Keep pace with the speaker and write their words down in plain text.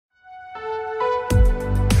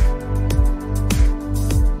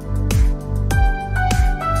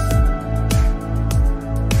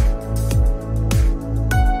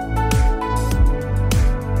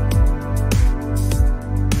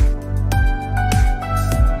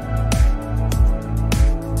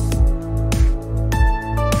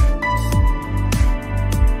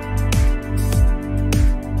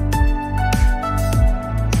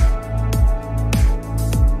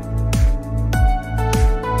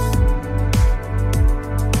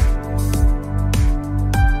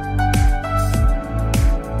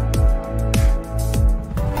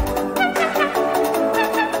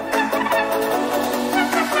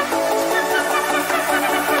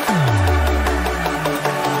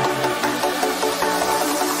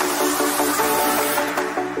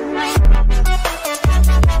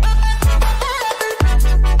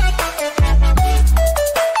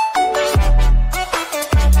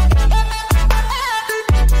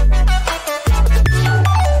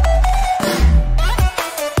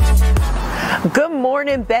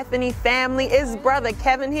morning, Bethany family. It's Brother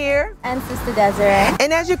Kevin here. And Sister Desiree.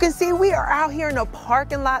 And as you can see, we are out here in the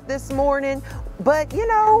parking lot this morning. But you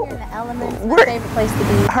know, in the elements, my favorite place to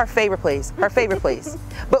be. Her favorite place, her favorite place.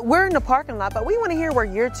 But we're in the parking lot, but we want to hear where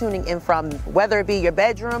you're tuning in from, whether it be your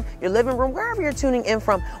bedroom, your living room, wherever you're tuning in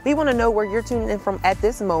from. We want to know where you're tuning in from at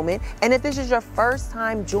this moment. And if this is your first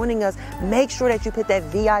time joining us, make sure that you put that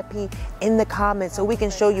VIP in the comments so we can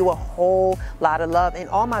show you a whole lot of love. And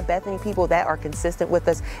all my Bethany people that are consistent with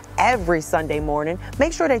us every Sunday morning,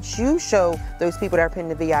 make sure that you show those people that are putting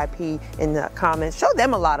the VIP in the comments, show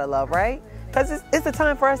them a lot of love, right? Because it's a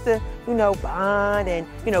time for us to, you know, bond and,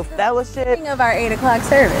 you know, fellowship. Speaking of our 8 o'clock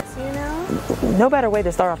service, you know? No better way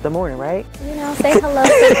to start off the morning, right? You know, say hello to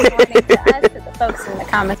the morning to us, to the folks in the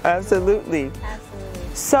comments. Absolutely.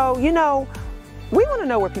 Absolutely. So, you know, we want to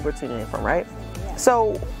know where people are tuning in from, right? Yeah.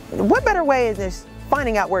 So, what better way is this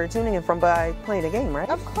finding out where you're tuning in from by playing a game, right?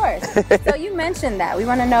 Of course. So you mentioned that. We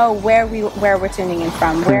want to know where we're tuning in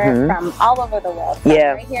from. We're from all over the world. From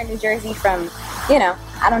right here in New Jersey, from, you know,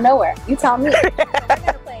 I don't know where. You tell me. So we're going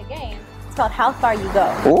to play a game. It's called How Far You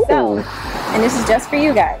Go. Ooh. So, and this is just for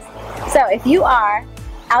you guys. So if you are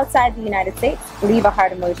outside the United States, leave a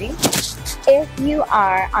heart emoji. If you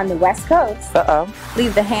are on the West Coast,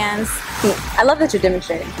 leave the hands. I love that you're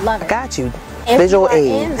demonstrating. Love it. Got you. If Visual you are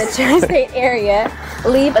aid. in the Tri-State area,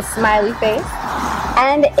 leave a smiley face.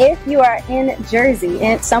 And if you are in Jersey,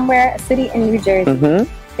 in somewhere, a city in New Jersey,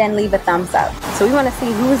 then leave a thumbs up. So we want to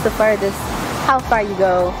see who's the furthest, how far you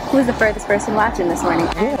go, who's the furthest person watching this morning.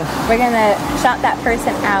 Yeah. We're going to shout that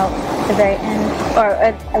person out at the very end,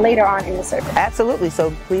 or later on in the service. Absolutely.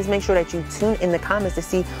 So please make sure that you tune in the comments to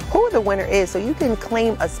see who the winner is so you can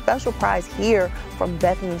claim a special prize here from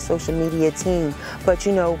Bethany's social media team. But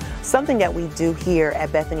you know, something that we do here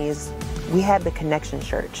at Bethany is we have the Connection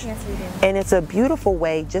Church. Yes, we do. And it's a beautiful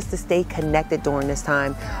way just to stay connected during this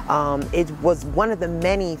time. It was one of the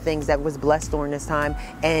many things that was blessed during this time.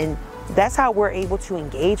 And that's how we're able to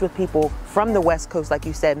engage with people from the West Coast, like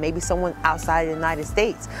you said, maybe someone outside the United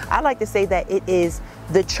States. I like to say that it is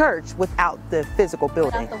the church without the physical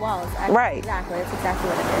building. Without the walls. Actually, right. Exactly. That's exactly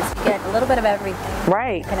what it is. You get a little bit of everything.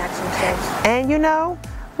 Right. Connection Church. And you know,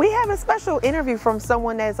 we have a special interview from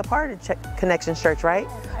someone that is a part of Connection Church, right?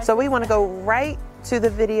 So we want to go right to the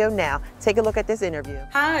video now. Take a look at this interview.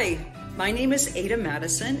 Hi, my name is Ada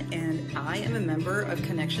Madison, and I am a member of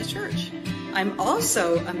Connection Church. I'm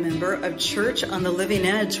also a member of Church on the Living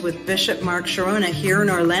Edge with Bishop Mark Sharona here in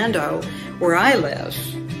Orlando, where I live.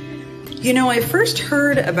 You know, I first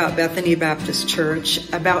heard about Bethany Baptist Church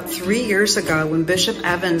about 3 years ago when Bishop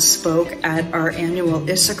Evans spoke at our annual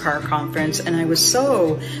Issachar conference, and I was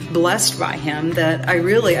so blessed by him that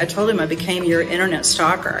I told him I became your internet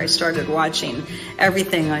stalker. I started watching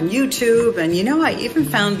everything on YouTube, and you know, I even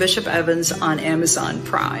found Bishop Evans on Amazon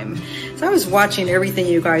Prime. So I was watching everything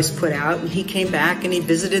you guys put out, and he came back and he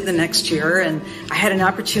visited the next year, and I had an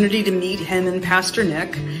opportunity to meet him and Pastor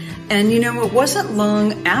Nick. And you know, it wasn't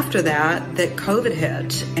long after that COVID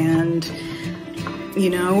hit, and you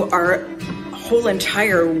know, our whole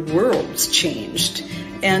entire world's changed.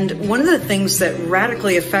 And one of the things that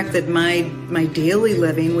radically affected my daily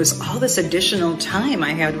living was all this additional time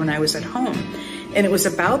I had when I was at home. And it was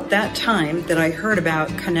about that time that I heard about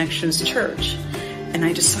Connections Church, and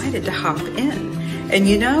I decided to hop in. And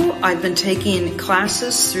you know, I've been taking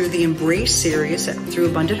classes through the Embrace series through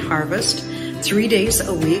Abundant Harvest, 3 days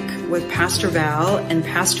a week with Pastor Val and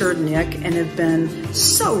Pastor Nick, and have been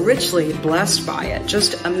so richly blessed by it.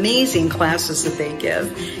 Just amazing classes that they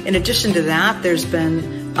give. In addition to that, there's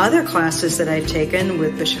been other classes that I've taken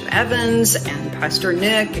with Bishop Evans and Pastor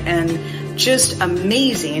Nick, and just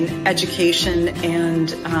amazing education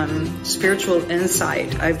and spiritual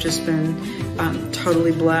insight. I've just been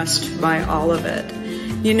totally blessed by all of it.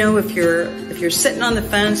 You know, if you're sitting on the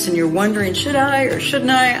fence and you're wondering, should I or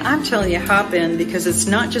shouldn't I? I'm telling you, hop in, because it's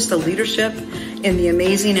not just the leadership and the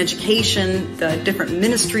amazing education, the different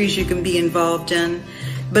ministries you can be involved in,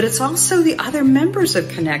 but it's also the other members of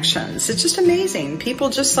Connections. It's just amazing.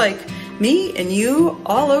 People just like me and you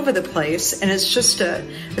all over the place. And it's just a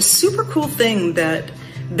super cool thing that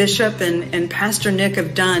Bishop and Pastor Nick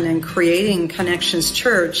have done in creating Connections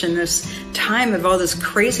Church in this time of all this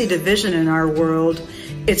crazy division in our world.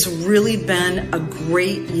 It's really been a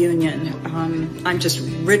great union. I'm just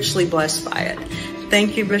richly blessed by it.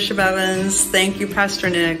 Thank you, Bishop Evans. Thank you, Pastor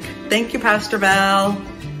Nick. Thank you, Pastor Val.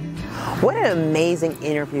 What an amazing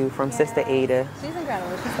interview from Sister Ada. She's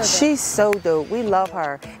incredible. She's so good. She's so dope. We love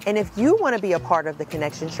her. And if you want to be a part of the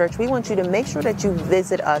Connection Church, we want you to make sure that you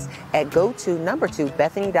visit us at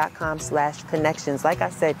Bethany.com/connections. Like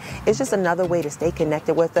I said, it's just another way to stay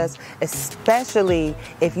connected with us, especially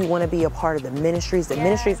if you want to be a part of the ministries. The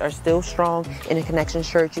ministries are still strong in the Connection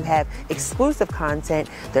Church. You have exclusive content.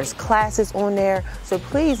 There's classes on there. So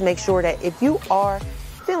please make sure that if you are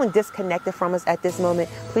feeling disconnected from us at this moment,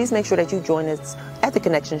 please make sure that you join us at the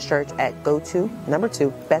Connection Church at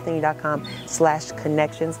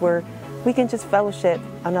Bethany.com/connections, where we can just fellowship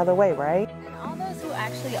another way, right? And all those who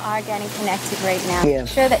actually are getting connected right now, Yeah. make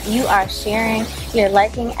sure that you are sharing, you're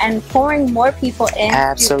liking, and pouring more people in.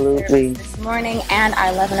 Absolutely. This morning and our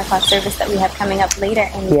 11 o'clock service that we have coming up later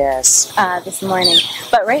in Yes. this morning.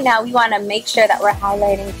 But right now, we want to make sure that we're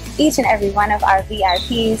highlighting each and every one of our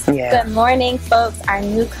VIPs. Yeah. Good morning, folks, our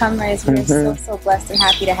newcomers. We're so blessed and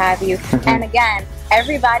happy to have you. And again,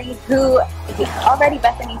 everybody who already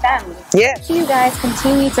Bethany family. Yeah. You guys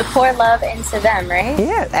continue to pour love into them, right?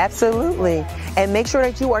 Yeah, absolutely. And make sure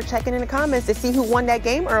that you are checking in the comments to see who won that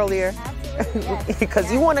game earlier.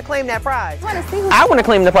 Because you want to claim that prize. I want to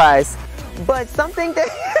claim the prize. But something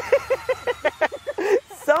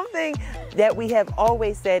that we have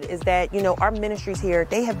always said is that, you know, our ministries here,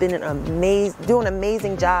 they have been doing an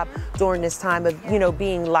amazing job during this time of, you know,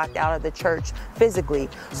 being locked out of the church physically.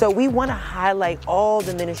 So we want to highlight all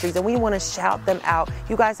the ministries and we want to shout them out.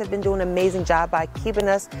 You guys have been doing an amazing job by keeping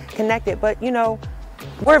us connected. But, you know,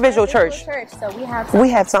 we're a visual church. So we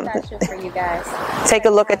have something special for you guys. Take a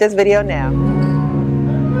look at this video now.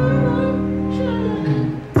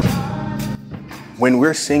 When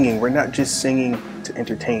we're singing, we're not just singing to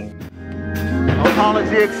entertain.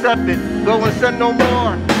 Apology accepted. Go and sin no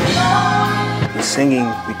more. We're singing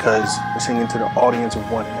because we're singing to the audience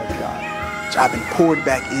of one another, God. So I've been poured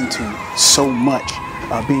back into so much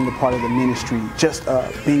being a part of the ministry, just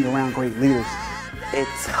being around great leaders.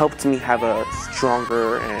 It's helped me have a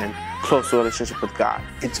stronger and closer relationship with God.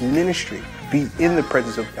 It's ministry. Be in the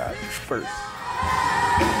presence of God first.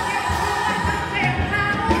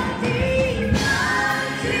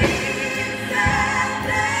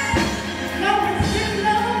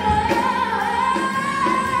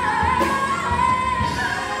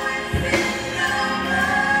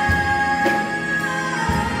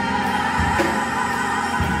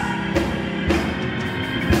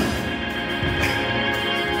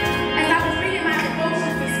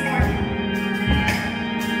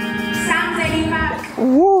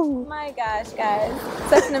 Oh my gosh, guys.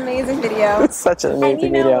 Such an amazing video. It's such an amazing video.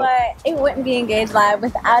 And you know video. what? It wouldn't be Engaged Live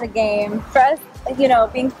without a game for us, you know,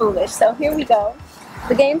 being foolish. So here we go.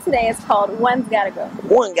 The game today is called One's Gotta Go.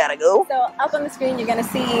 One gotta go. So up on the screen, you're going to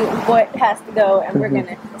see what has to go, and we're going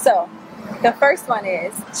to... So the first one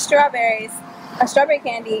is strawberries, a strawberry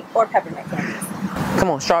candy, or peppermint candies. Come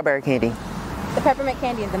on, strawberry candy. The peppermint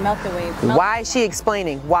candy is the melt-away. Why is she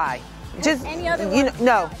explaining? Why? Just, any other you one? know,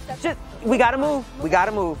 no. Just, we gotta move. We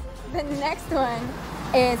gotta move. The next one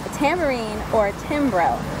is tambourine or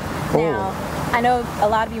timbro. Now, I know a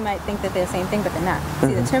lot of you might think that they're the same thing, but they're not.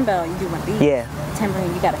 See, the timbro, you do one beat. Yeah. The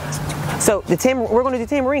tambourine, you gotta... So we're gonna do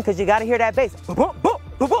tambourine because you gotta hear that bass.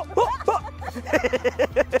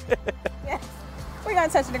 Yes. We're gonna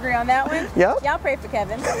touch and agree on that one. Yep. Y'all pray for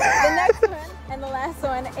Kevin. The next one and the last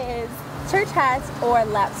one is church hats or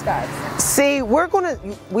lap scarves. See,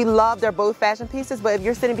 we love they're both fashion pieces, but if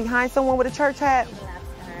you're sitting behind someone with a church hat, Lap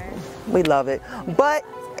scarves. we love it. But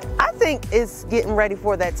I think it's getting ready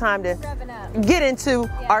for that time to get into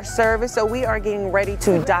our service. So we are getting ready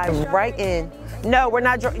to dive right in. No, we're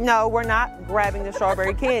not grabbing the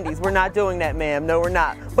strawberry candies. We're not doing that, ma'am. No, we're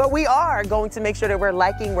not. But we are going to make sure that we're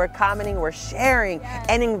liking, we're commenting, we're sharing,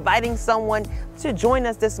 and inviting someone to join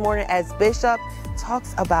us this morning as Bishop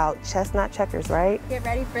talks about chestnut checkers, right? Get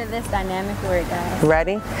ready for this dynamic word, guys.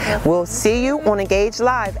 Ready? We'll see you on Engage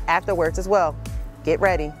Live afterwards as well. Get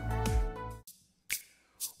ready.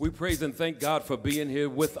 We praise and thank God for being here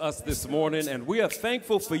with us this morning, and we are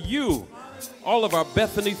thankful for you, all of our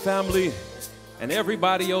Bethany family, and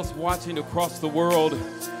everybody else watching across the world.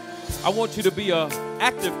 I want you to be an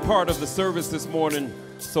active part of the service this morning.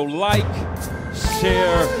 So like,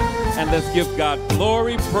 share, and let's give God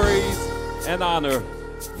glory, praise, and honor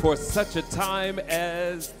for such a time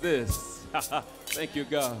as this. Thank you,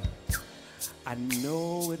 God. I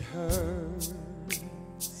know it hurts.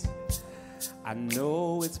 I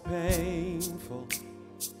know it's painful.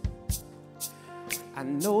 I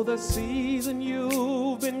know the season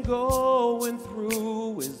you've been going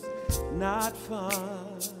through is not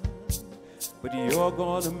fun, but you're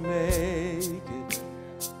gonna make it.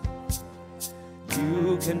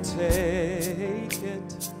 You can take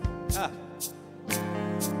it.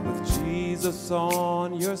 With Jesus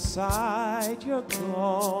on your side, you're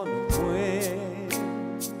gonna win.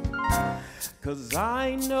 'Cause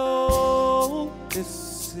I know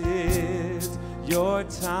this is your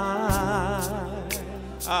time.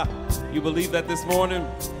 You believe that this morning?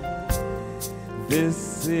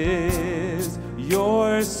 This is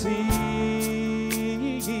your season.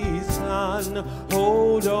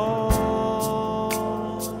 Hold on.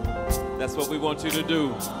 That's what we want you to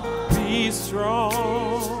do. Be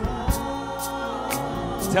strong.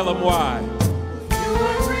 Tell them why.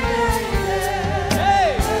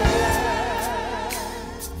 Hey!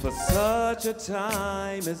 For such a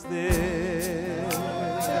time as this.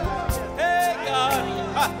 Hey, God.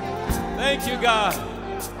 Thank you, God.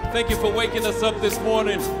 Thank you for waking us up this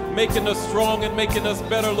morning, making us strong and making us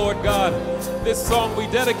better, Lord God. This song we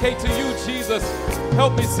dedicate to you, Jesus.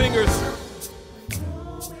 Help me, singers.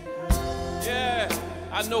 Yeah,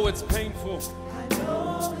 I know it's painful.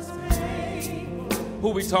 Who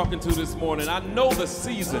we talking to this morning? I know the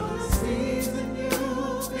season.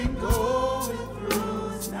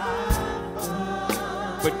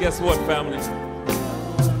 But guess what, family?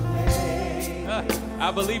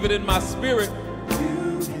 I believe it in my spirit.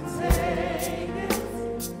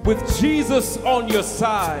 With Jesus on your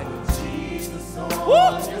side.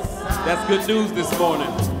 Woo! That's good news this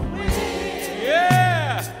morning.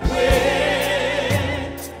 Yeah!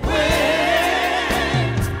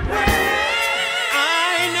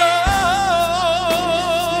 I know.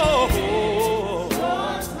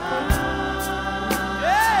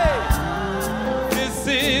 Hey! This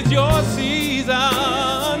is your season.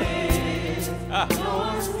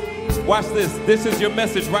 Watch this. This is your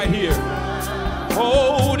message right here.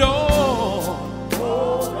 Hold on.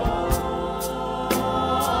 Hold on.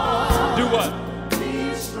 Do what?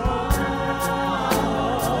 Be strong.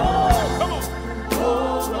 Come on.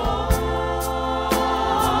 Hold on.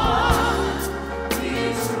 Be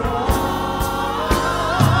strong.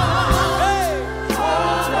 Hey.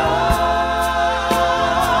 Hold on.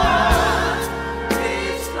 Be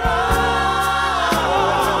strong.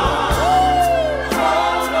 Hold on.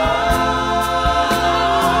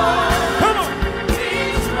 Come on.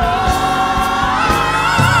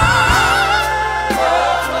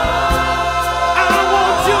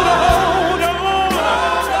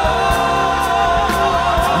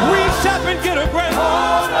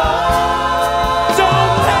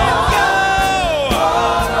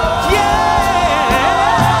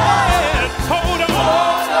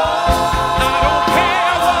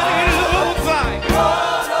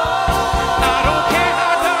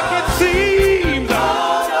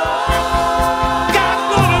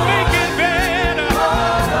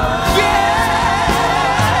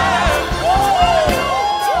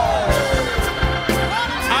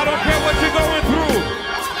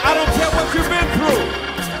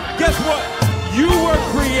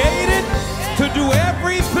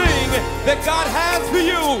 That God has for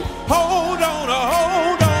you. Hold on,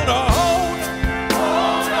 hold on, hold on.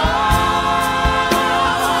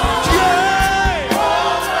 Yeah.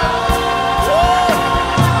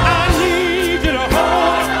 I need you to hold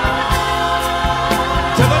on.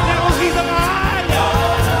 Tell the devil he's a liar.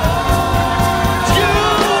 You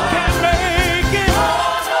can make it.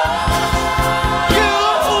 You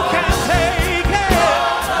can take it.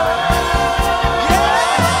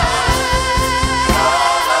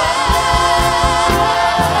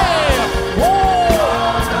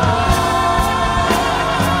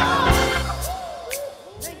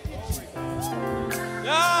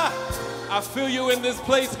 I feel you in this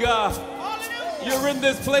place, God. You're in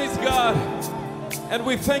this place, God. And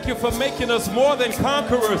we thank you for making us more than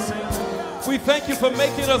conquerors. We thank you for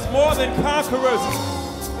making us more than conquerors.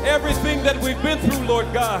 Everything that we've been through,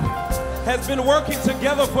 Lord God, has been working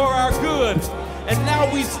together for our good. And now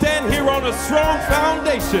we stand here on a strong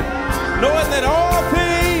foundation, knowing that all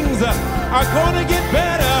things are going to get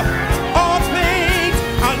better. All things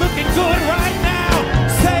are looking good right now.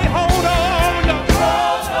 Say, hold on.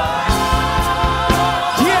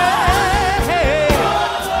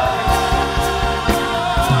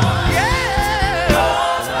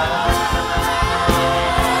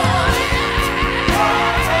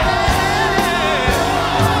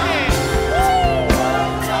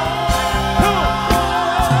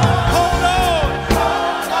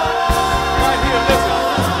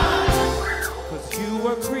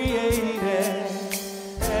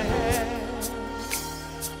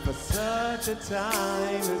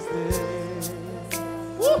 Time as this.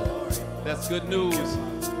 Woo! That's good news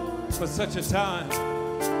for such a time.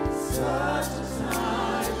 Such a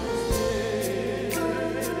time as this.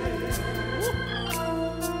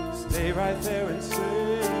 Stay right there and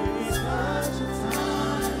say,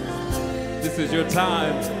 this is your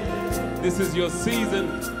time. This is your season,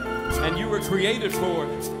 and you were created for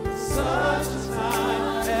it. Such a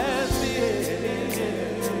time as this.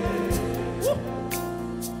 Woo.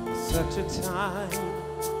 Such a time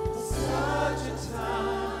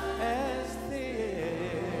as this.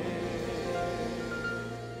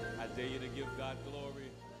 I dare you to give God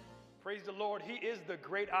glory. Praise the Lord. He is the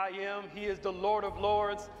great I am. He is the Lord of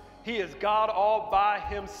Lords. He is God all by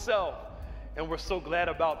himself. And we're so glad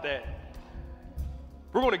about that.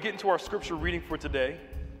 We're going to get into our scripture reading for today.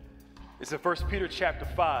 It's in 1 Peter chapter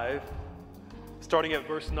 5, starting at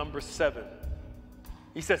verse number 7.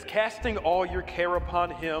 He says, casting all your care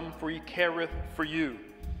upon him, for he careth for you.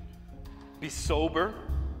 Be sober,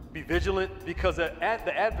 be vigilant, because the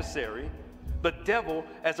adversary, the devil,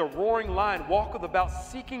 as a roaring lion, walketh about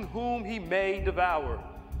seeking whom he may devour.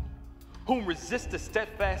 Whom resisteth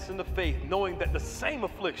steadfast in the faith, knowing that the same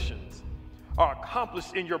afflictions are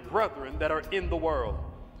accomplished in your brethren that are in the world.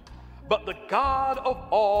 But the God of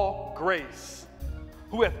all grace,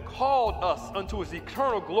 who hath called us unto his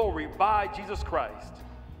eternal glory by Jesus Christ,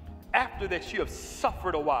 after that you have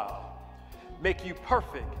suffered a while, make you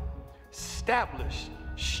perfect, establish,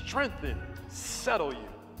 strengthen, settle you.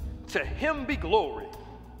 To him be glory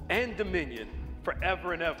and dominion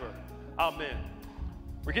forever and ever. Amen.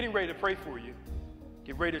 We're getting ready to pray for you.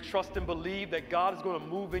 Get ready to trust and believe that God is going to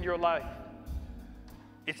move in your life.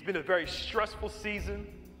 It's been a very stressful season,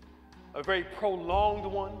 a very prolonged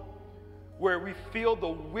one, where we feel the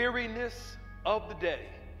weariness of the day.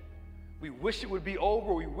 We wish it would be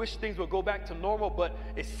over. We wish things would go back to normal, but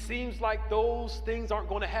it seems like those things aren't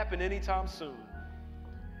going to happen anytime soon.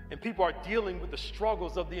 And people are dealing with the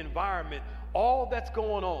struggles of the environment, all that's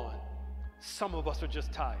going on. Some of us are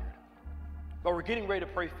just tired. But we're getting ready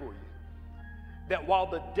to pray for you. That while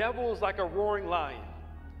the devil is like a roaring lion,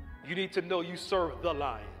 you need to know you serve the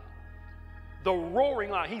lion. The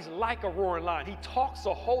roaring lion, he's like a roaring lion. He talks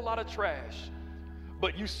a whole lot of trash,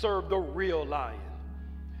 but you serve the real lion.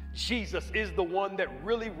 Jesus is the one that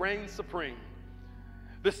really reigns supreme.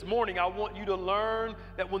 This morning, I want you to learn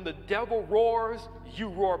that when the devil roars, you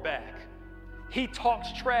roar back. He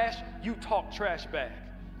talks trash, you talk trash back.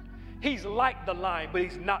 He's like the lion, but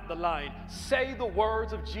he's not the lion. Say the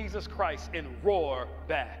words of Jesus Christ and roar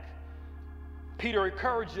back. Peter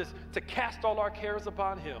encouraged us to cast all our cares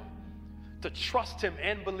upon him, to trust him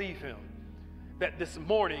and believe him, that this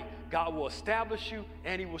morning God will establish you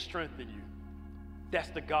and he will strengthen you. That's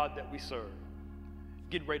the God that we serve.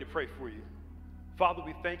 Getting ready to pray for you. Father,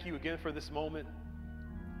 we thank you again for this moment.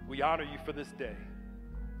 We honor you for this day.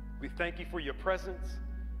 We thank you for your presence.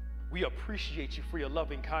 We appreciate you for your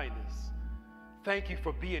loving kindness. Thank you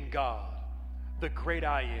for being God, the great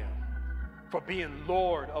I am, for being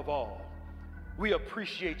Lord of all. We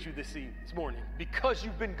appreciate you this morning because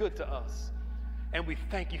you've been good to us, and we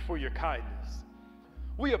thank you for your kindness.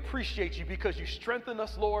 We appreciate you because you strengthen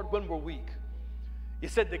us, Lord, when we're weak. You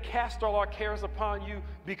said to cast all our cares upon you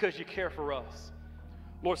because you care for us.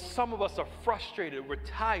 Lord, some of us are frustrated, we're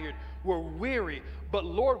tired, we're weary, but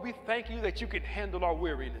Lord, we thank you that you can handle our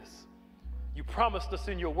weariness. You promised us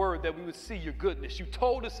in your word that we would see your goodness. You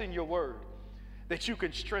told us in your word that you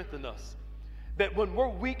can strengthen us, that when we're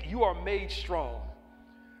weak, you are made strong.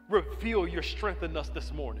 Reveal your strength in us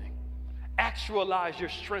this morning. Actualize your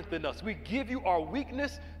strength in us. We give you our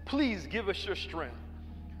weakness. Please give us your strength.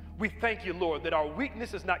 We thank you, Lord, that our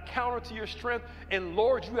weakness is not counter to your strength. And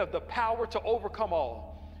Lord, you have the power to overcome all.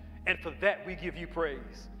 And for that, we give you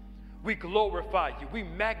praise. We glorify you. We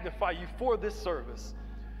magnify you for this service.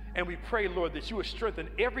 And we pray, Lord, that you would strengthen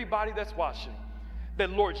everybody that's watching.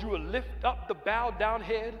 That, Lord, you would lift up the bowed down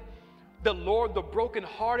head. That, Lord, the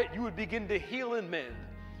brokenhearted, you would begin to heal and mend.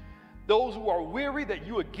 Those who are weary, that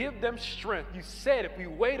you would give them strength. You said if we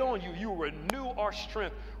wait on you, you will renew our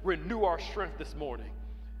strength. Renew our strength this morning.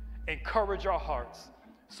 Encourage our hearts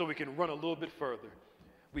so we can run a little bit further.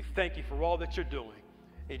 We thank you for all that you're doing.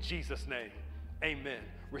 In Jesus' name, amen.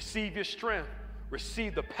 Receive your strength.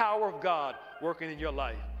 Receive the power of God working in your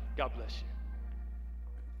life. God bless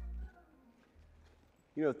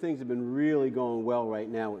you. You know, things have been really going well right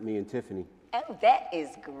now with me and Tiffany. Oh, that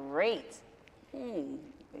is great. You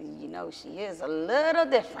know, she is a little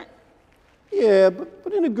different. Yeah,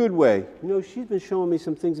 but in a good way. You know, she's been showing me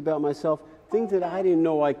some things about myself, things that I didn't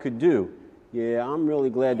know I could do. Yeah, I'm really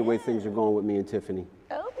glad the way things are going with me and Tiffany.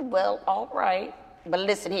 Oh, well, all right. But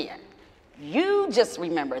listen here. You just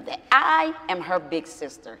remember that I am her big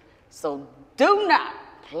sister. So do not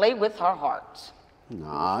play with her heart.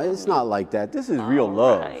 Nah, it's not like that. This is real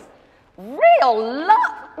love. Right. Real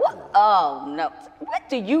love? What? Oh, no. What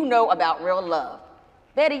do you know about real love?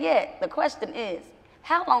 Better yet, the question is,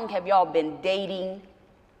 how long have y'all been dating?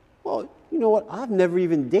 Well, you know what? I've never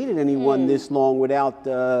even dated anyone this long without...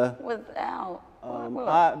 Without?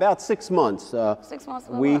 About 6 months. 6 months?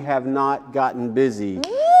 We have not gotten busy.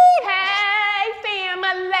 Hey,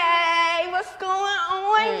 family. What's going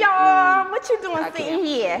on, y'all? What you doing sitting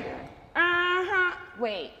here?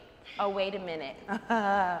 Wait. Oh, wait a minute.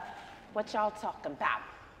 What y'all talking about?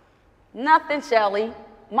 Nothing, Shelly.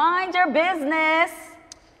 Mind your business.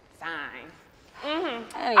 Fine.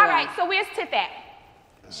 Anyway. All right, so where's Tiff at?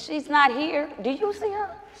 She's not here. Do you see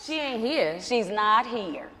her? She ain't here. She's not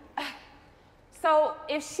here. So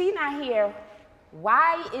if she not here,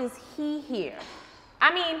 why is he here?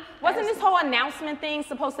 I mean, wasn't this whole announcement thing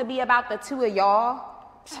supposed to be about the two of y'all?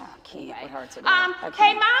 I can't with her today.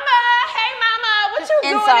 Hey mama, what you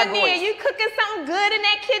Inside doing in there? voice. You cooking something good in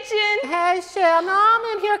that kitchen? Hey, Shell, no,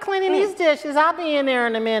 I'm in here cleaning these dishes. I'll be in there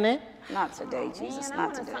in a minute. Not today, Jesus, Man,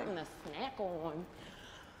 not I today. wanted something to snack on.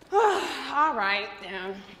 All right,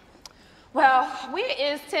 then. Well, where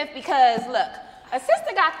is Tiff? Because, look, a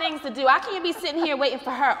sister got things to do. I can't be sitting here waiting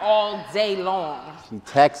for her all day long. She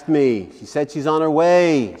texted me. She said she's on her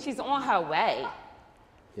way. She's on her way.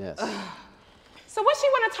 Yes. So what she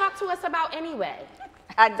want to talk to us about anyway?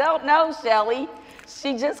 I don't know, Shelly.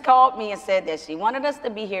 She just called me and said that she wanted us to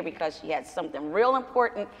be here because she had something real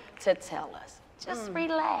important to tell us. Just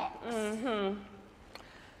relax.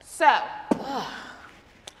 So,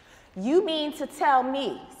 you mean to tell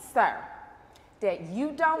me, sir, that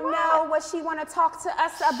you don't know what she want to talk to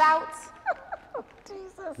us about?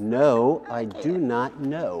 Jesus. No, I do not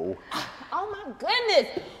know. Oh my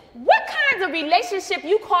goodness. What kind of relationship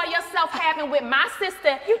you call yourself having with my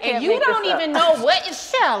sister and you don't even know what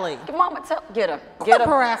is Shelly. Your mama, get her. Quit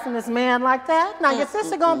harassing this man like that. Now, your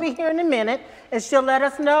sister gonna be here in a minute, and she'll let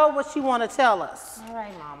us know what she wanna tell us. All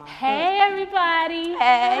right, mama. Hey, everybody.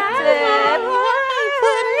 Hey,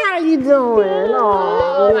 How you doing?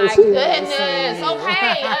 Oh my goodness.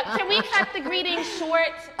 Okay, can we cut the greeting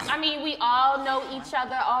short? I mean, we all know each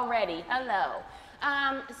other already. Hello.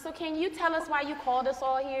 So can you tell us why you called us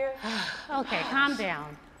all here? Okay, calm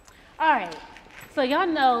down. All right. So y'all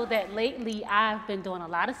know that lately I've been doing a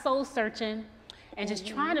lot of soul searching and just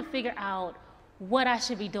trying to figure out what I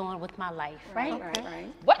should be doing with my life, right?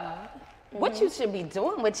 Right. What you should be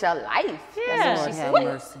doing with your life? Yeah. That's what she said.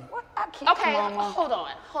 Okay, hold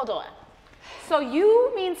on. So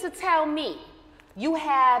you mean to tell me you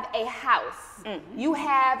have a house, you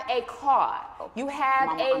have a car, you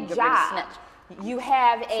have a job, you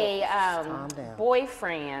have a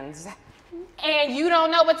boyfriend, and you don't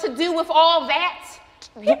know what to do with all that?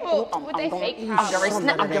 People with their fake problems.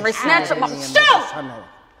 I'm gonna snatch her. Still!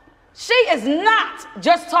 She is not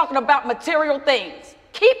just talking about material things.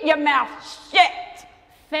 Keep your mouth shut.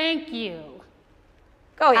 Thank you.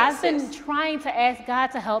 Go ahead, I've been trying to ask God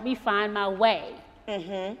to help me find my way.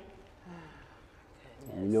 You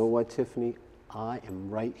know what, Tiffany? I am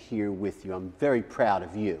right here with you. I'm very proud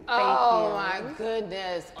of you. Oh my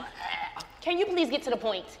goodness. Can you please get to the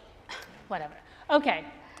point? Whatever. Okay.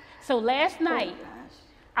 So last night,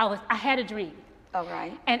 I had a dream. All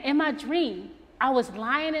right. And in my dream, I was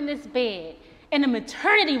lying in this bed in a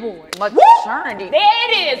maternity ward. Maternity? There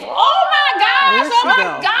it is. Oh my gosh. Oh my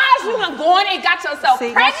gosh. You done gone and got yourself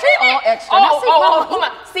pregnant. all extra. Hold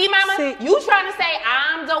on. See, mama, you trying to say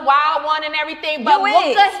I'm the wild one and everything, but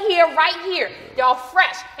look at here, right here. Y'all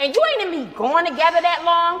fresh. And you ain't even been going together that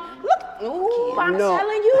long. Look, ooh, I'm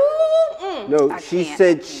telling you. No, she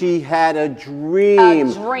said she had a dream.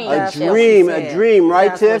 A dream,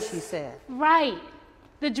 right, Tiff? That's what she said. Right.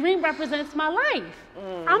 The dream represents my life.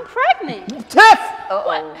 I'm pregnant. Tiff!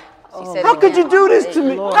 What? How could you do this to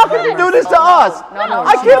me? How could you do this to us?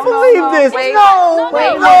 I can't believe this. Wait, No!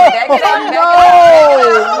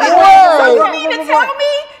 You mean to tell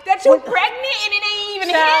me that you pregnant and it ain't even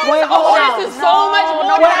here? This is so much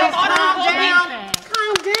more than I thought it was going to be.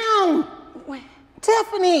 Calm down.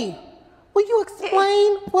 Tiffany, will you explain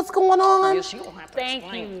what's going on?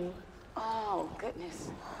 Thank you. Oh,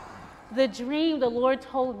 goodness. The dream, the Lord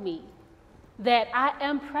told me that I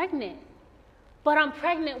am pregnant, but I'm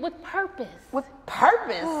pregnant with purpose. With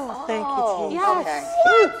purpose? Oh, thank you, Jesus.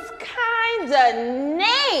 Yes. What kind of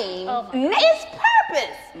name is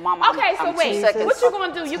purpose? Mama, okay, so I'm wait. 2 seconds. What you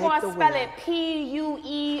gonna do? You gonna spell it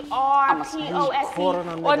P-U-E-R-P-O-S-E? Or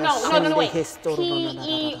no, wait.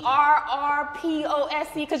 P-E-R-R-P-O-S-E?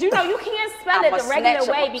 Because you know you can't spell it the regular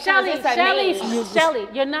way because it's a name. Shelly,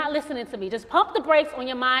 you're not listening to me. Just pump the brakes on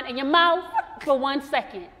your mind and your mouth for 1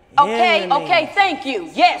 second. Okay, thank you.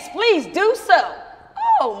 Yes, please do so.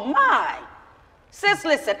 Oh, my. Sis,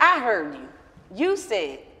 listen, I heard you. You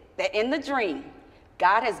said that in the dream,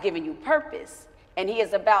 God has given you purpose, and he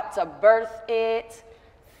is about to birth it.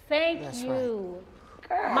 Thank you.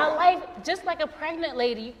 Girl. My life, just like a pregnant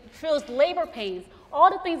lady feels labor pains,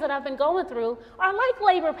 all the things that I've been going through are like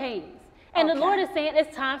labor pains. And the Lord is saying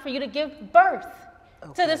it's time for you to give birth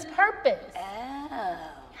to this purpose. Oh,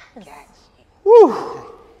 yes. Gotcha.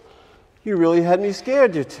 Whew. You really had me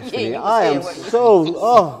scared there, Tiffany. Yeah, I am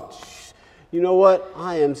so, you know what?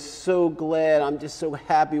 I am so glad. I'm just so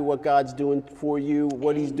happy what God's doing for you,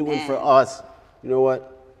 what he's doing for us. You know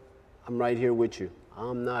what? I'm right here with you.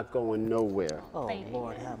 I'm not going nowhere. Oh,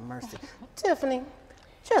 Lord, have mercy. Tiffany,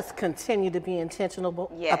 just continue to be intentional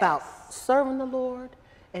about serving the Lord,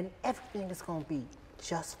 and everything is going to be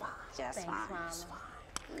just fine. Just fine. Just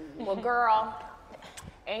fine. Well, girl,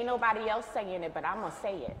 ain't nobody else saying it, but I'm going to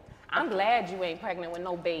say it. I'm glad you ain't pregnant with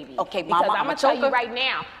no baby. Okay, Mama, because I'm going to tell you right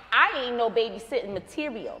now, I ain't no babysitting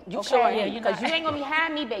material. You sure? Yeah, because you ain't going to be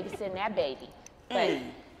having me babysitting that baby. But,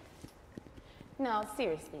 no,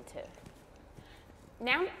 seriously, Tiff.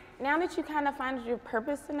 Now that you kind of find your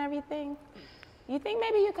purpose and everything, you think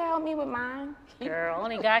maybe you could help me with mine? Girl,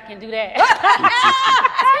 only God can do that.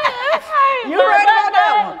 You right about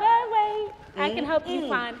that one. Wait. I can help you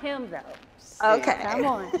find him, though. Okay. Come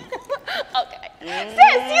on. Okay.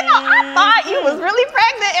 Sis, you know, I thought you was really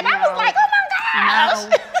pregnant, and I was like, oh my gosh.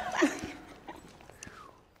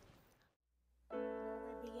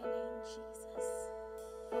 Glory be your name, Jesus.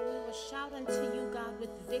 For we will shout unto you, God,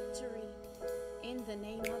 with victory in the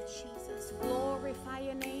name of Jesus. Glorify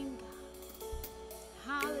your name, God.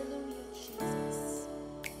 Hallelujah, Jesus.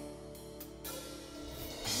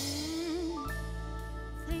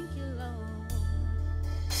 Thank you, Lord.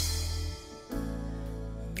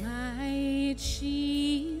 My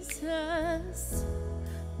Jesus,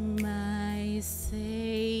 my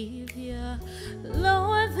Savior,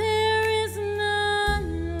 Lord, there is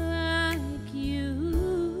none like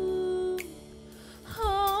you.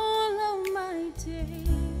 All of my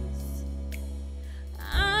days,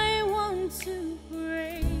 I want to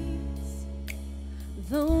praise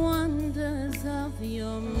the wonders of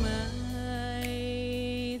your mighty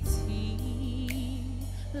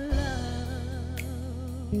love.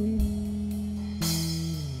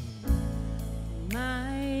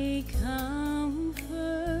 My comfort,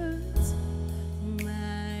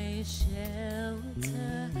 my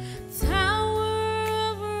shelter, tower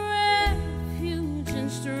of refuge and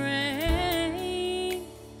strength,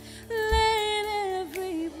 let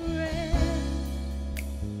every breath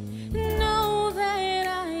know that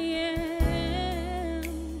I am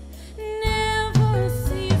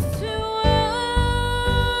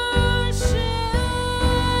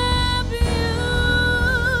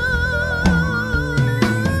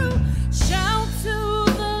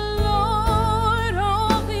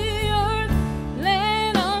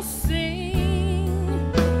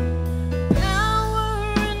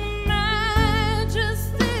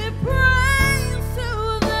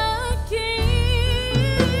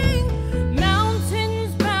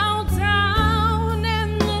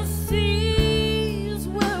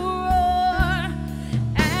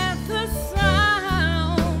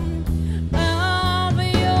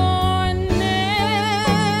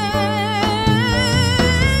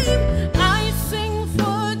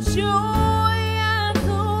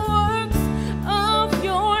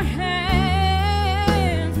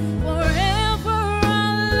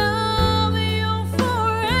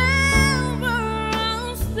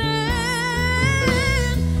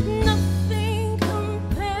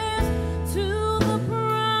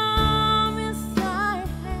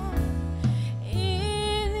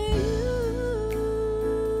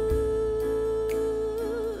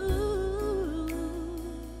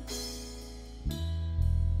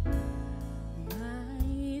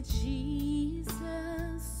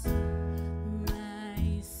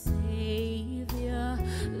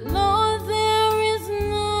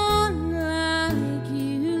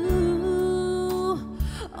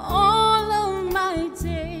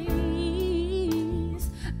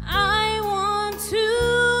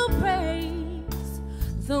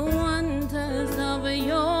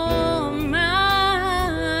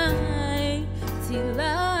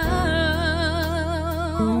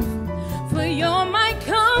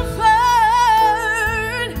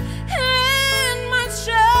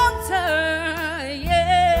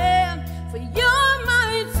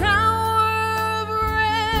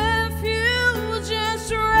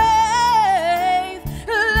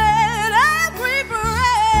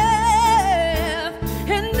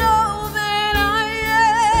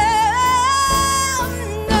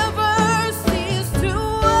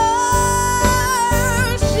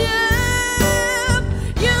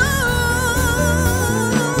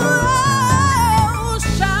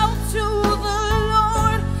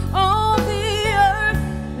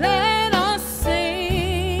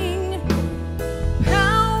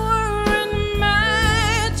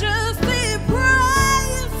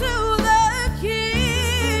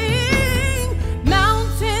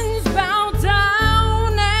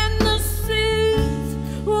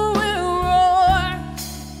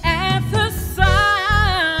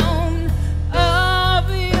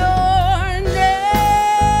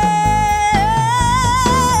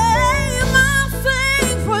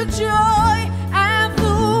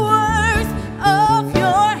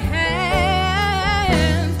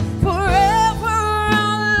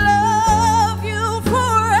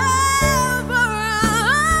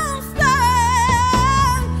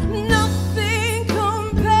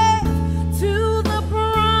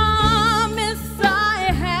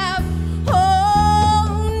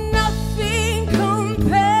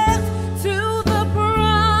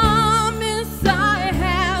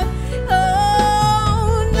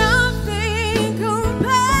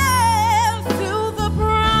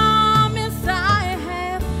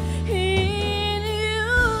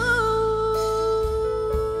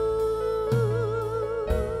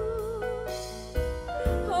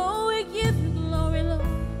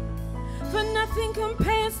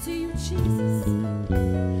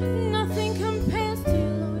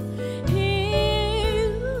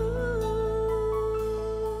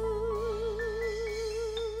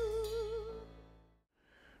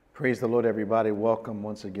Praise the Lord, everybody. Welcome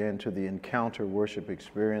once again to the Encounter Worship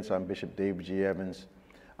Experience. I'm Bishop David G. Evans.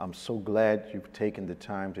 I'm so glad you've taken the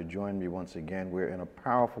time to join me once again. We're in a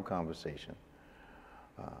powerful conversation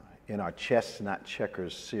in our Chess Not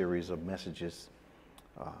Checkers series of messages.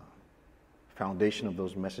 Foundation of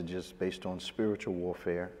those messages based on spiritual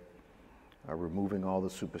warfare, removing all the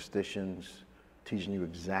superstitions, teaching you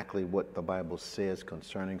exactly what the Bible says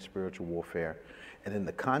concerning spiritual warfare. And in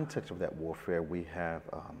the context of that warfare, we have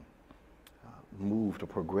moved or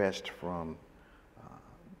progressed from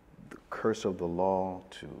the curse of the law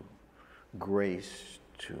to grace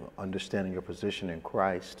to understanding your position in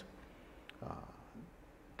Christ,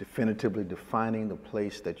 definitively defining the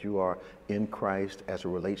place that you are in Christ as it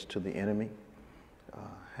relates to the enemy,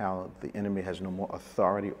 how the enemy has no more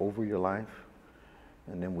authority over your life.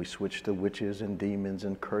 And then we switched to witches and demons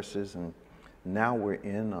and curses, and now we're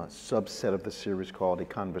in a subset of the series called A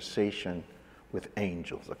Conversation with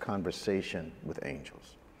Angels, a conversation with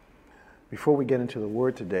angels. Before we get into the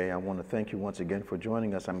word today, I want to thank you once again for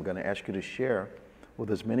joining us. I'm going to ask you to share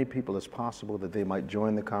with as many people as possible that they might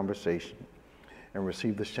join the conversation and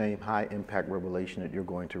receive the same high impact revelation that you're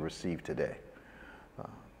going to receive today.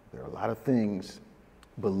 There are a lot of things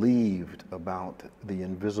believed about the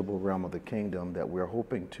invisible realm of the kingdom that we're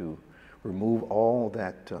hoping to remove all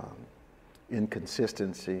that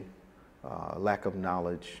inconsistency, lack of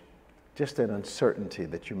knowledge, just that uncertainty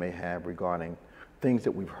that you may have regarding things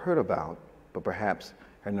that we've heard about, but perhaps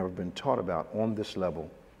have never been taught about on this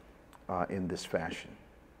level in this fashion.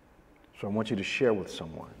 So I want you to share with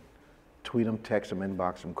someone. Tweet them, text them,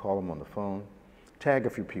 inbox them, call them on the phone, tag a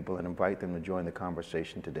few people and invite them to join the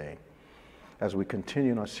conversation today as we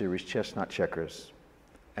continue in our series, Chess Not Checkers,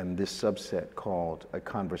 and this subset called A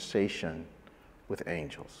Conversation with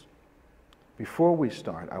Angels. Before we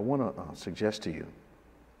start, I want to suggest to you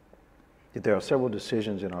that there are several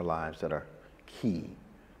decisions in our lives that are key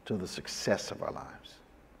to the success of our lives.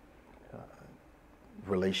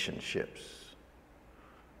 Relationships,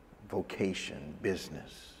 vocation,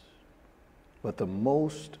 business. But the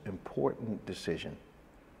most important decision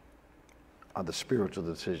are the spiritual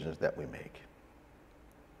decisions that we make.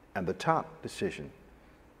 And the top decision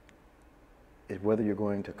is whether you're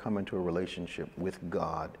going to come into a relationship with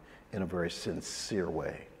God in a very sincere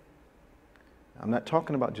way. I'm not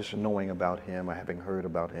talking about just knowing about him or having heard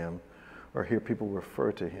about him or hear people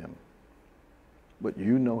refer to him, but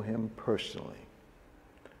you know him personally,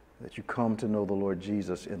 that you come to know the Lord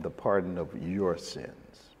Jesus in the pardon of your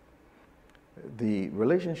sins. The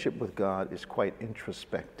relationship with God is quite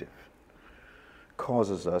introspective.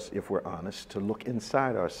 Causes us, if we're honest, to look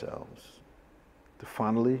inside ourselves, to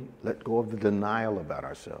finally let go of the denial about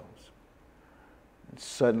ourselves, and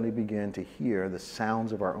suddenly begin to hear the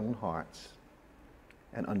sounds of our own hearts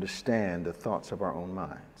and understand the thoughts of our own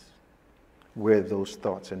minds, where those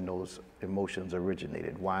thoughts and those emotions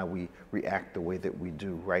originated, why we react the way that we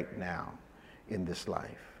do right now in this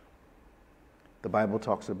life. The Bible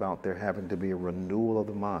talks about there having to be a renewal of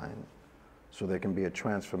the mind so there can be a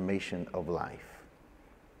transformation of life.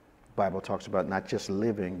 The Bible talks about not just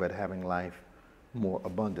living, but having life more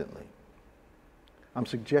abundantly. I'm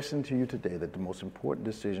suggesting to you today that the most important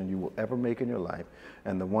decision you will ever make in your life,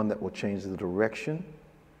 and the one that will change the direction,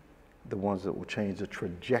 the ones that will change the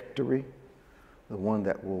trajectory, the one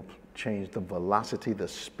that will change the velocity, the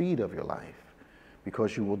speed of your life,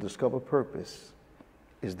 because you will discover purpose,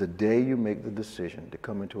 is the day you make the decision to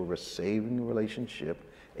come into a saving relationship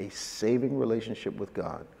with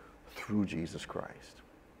God through Jesus Christ.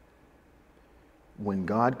 When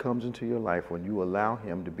God comes into your life, when you allow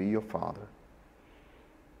him to be your Father,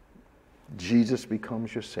 Jesus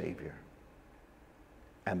becomes your Savior.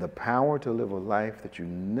 And the power to live a life that you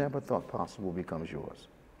never thought possible becomes yours.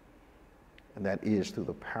 And that is through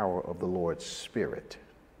the power of the Lord's Spirit.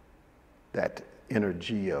 That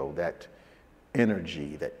energio, that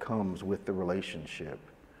energy that comes with the relationship.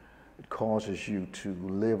 It causes you to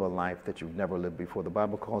live a life that you've never lived before. The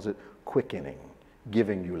Bible calls it quickening,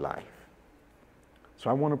 giving you life. So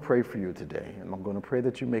I want to pray for you today, and I'm going to pray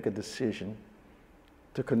that you make a decision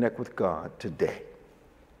to connect with God today,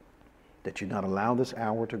 that you not allow this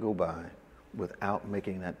hour to go by without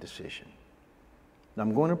making that decision. Now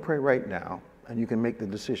I'm going to pray right now, and you can make the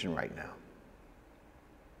decision right now.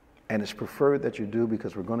 And it's preferred that you do,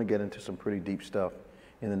 because we're going to get into some pretty deep stuff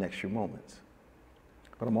in the next few moments.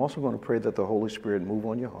 But I'm also going to pray that the Holy Spirit move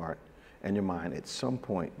on your heart and your mind at some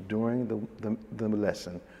point during the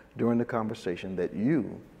lesson, during the conversation, that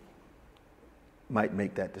you might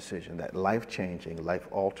make that decision, that life-changing,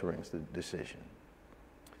 life-altering decision.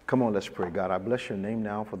 Come on, let's pray. God, I bless your name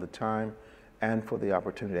now for the time and for the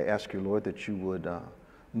opportunity. I ask you, Lord, that you would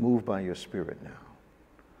Move by your Spirit now.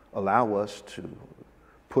 Allow us to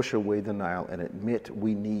push away denial and admit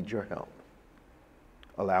we need your help.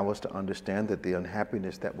 Allow us to understand that the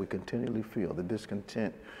unhappiness that we continually feel, the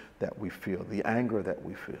discontent that we feel, the anger that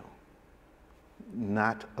we feel,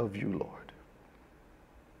 not of you, Lord.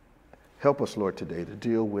 Help us, Lord, today to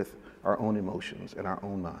deal with our own emotions and our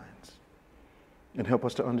own minds. And help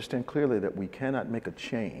us to understand clearly that we cannot make a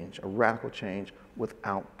change, a radical change,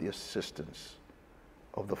 without the assistance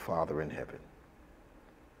of the Father in heaven.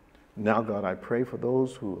 Now, God, I pray for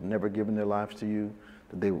those who have never given their lives to you,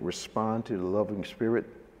 that they would respond to the loving Spirit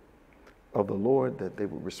of the Lord, that they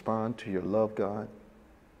would respond to your love, God,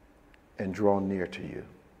 and draw near to you.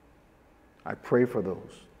 I pray for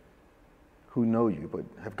those who know you but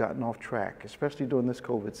have gotten off track, especially during this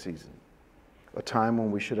COVID season, a time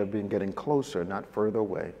when we should have been getting closer, not further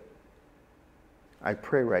away. I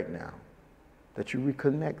pray right now that you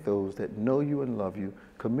reconnect those that know you and love you,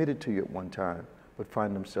 committed to you at one time, but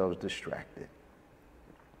find themselves distracted.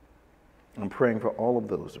 I'm praying for all of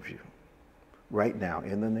those of you right now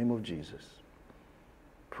in the name of Jesus.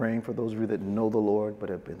 Praying for those of you that know the Lord but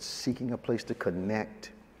have been seeking a place to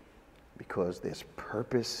connect because there's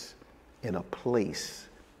purpose in a place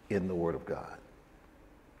in the Word of God.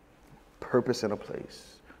 Purpose in a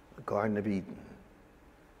place. The Garden of Eden,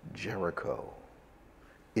 Jericho,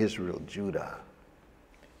 Israel, Judah,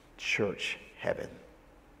 church, heaven.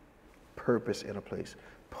 Purpose in a place.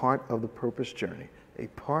 Part of the purpose journey, a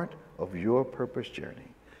part of your purpose journey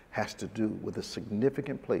has to do with the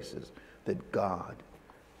significant places that God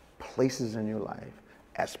places in your life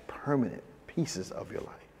as permanent pieces of your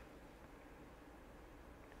life.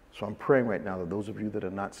 So I'm praying right now that those of you that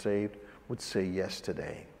are not saved would say yes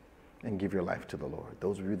today and give your life to the Lord.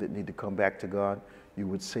 Those of you that need to come back to God, you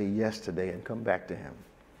would say yes today and come back to him.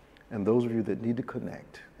 And those of you that need to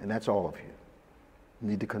connect, and that's all of you,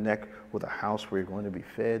 need to connect with a house where you're going to be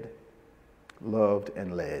fed, loved,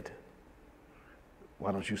 and led.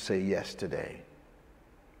 Why don't you say yes today?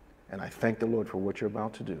 And I thank the Lord for what you're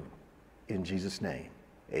about to do. In Jesus' name,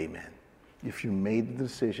 amen. If you made the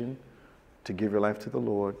decision to give your life to the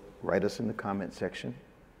Lord, write us in the comment section.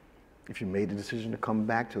 If you made a decision to come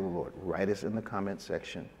back to the Lord, write us in the comment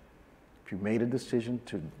section. If you made a decision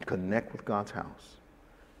to connect with God's house,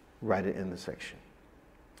 write it in the section.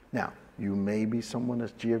 Now, you may be someone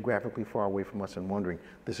that's geographically far away from us and wondering,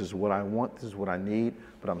 this is what I want, this is what I need,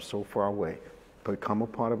 but I'm so far away. Become a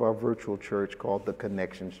part of our virtual church called the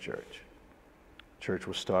Connections Church. Church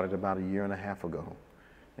was started about 1.5 years ago,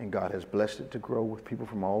 and God has blessed it to grow with people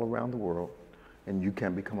from all around the world, and you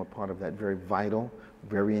can become a part of that very vital,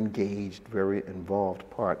 very engaged, very involved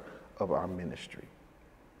part of our ministry.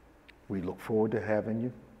 We look forward to having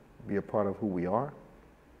you be a part of who we are,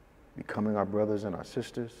 becoming our brothers and our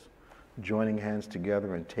sisters, joining hands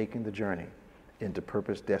together and taking the journey into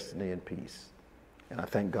purpose, destiny, and peace. And I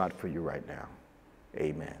thank God for you right now.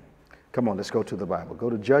 Amen. Come on, let's go to the Bible. Go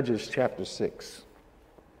to Judges chapter 6.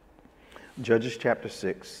 Judges chapter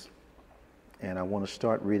 6. And I want to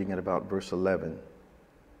start reading at about verse 11.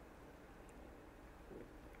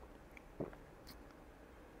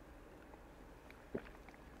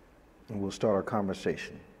 And we'll start our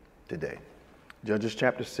conversation today. Judges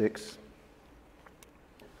chapter 6,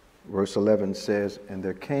 verse 11 says, "And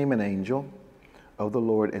there came an angel of the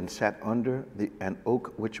Lord and sat under an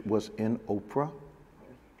oak which was in Ophrah,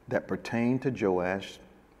 that pertained to Joash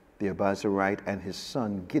the Abiezrite, and his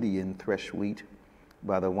son Gideon threshed wheat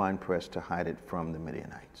by the winepress to hide it from the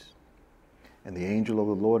Midianites. And the angel of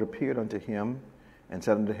the Lord appeared unto him and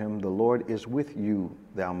said unto him, The Lord is with you,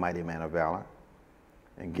 thou mighty man of valor.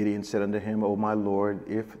 And Gideon said unto him, O my Lord,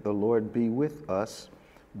 if the Lord be with us,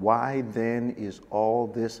 why then is all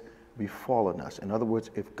this befallen us? In other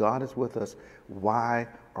words, if God is with us, why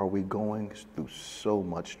are we going through so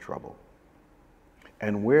much trouble?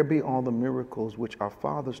 And where be all the miracles which our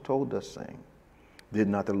fathers told us, saying, Did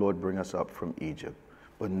not the Lord bring us up from Egypt?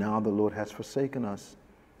 But now the Lord has forsaken us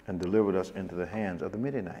and delivered us into the hands of the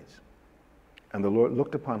Midianites. And the Lord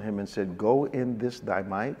looked upon him and said, Go in this thy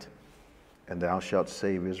might, and thou shalt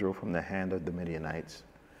save Israel from the hand of the Midianites.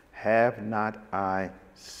 Have not I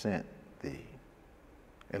sent thee?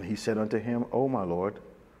 And he said unto him, O my Lord,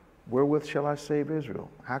 wherewith shall I save Israel?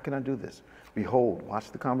 How can I do this? Behold,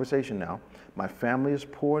 watch the conversation now. My family is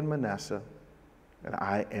poor in Manasseh, and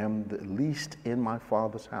I am the least in my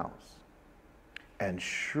father's house. And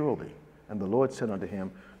surely, and the Lord said unto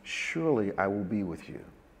him, Surely I will be with you,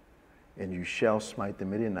 and you shall smite the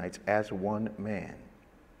Midianites as one man.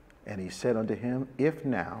 And he said unto him, If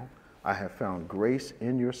now I have found grace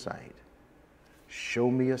in your sight,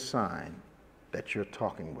 show me a sign that you're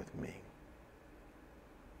talking with me.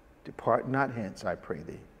 Depart not hence, I pray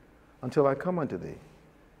thee, until I come unto thee,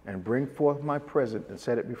 and bring forth my present and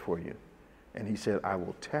set it before you. And he said, I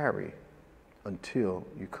will tarry until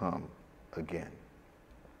you come again.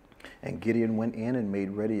 And Gideon went in and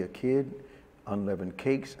made ready a kid, unleavened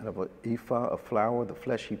cakes, and of an ephah of flour. The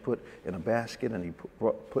flesh he put in a basket, and he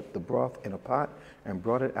put the broth in a pot, and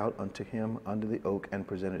brought it out unto him under the oak, and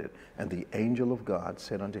presented it. And the angel of God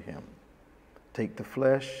said unto him, take the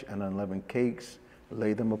flesh and unleavened cakes,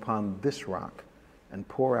 lay them upon this rock, and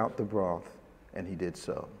pour out the broth. And he did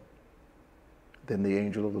so. Then the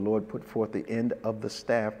angel of the Lord put forth the end of the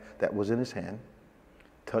staff that was in his hand,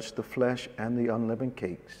 touched the flesh and the unleavened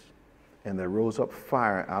cakes, and there rose up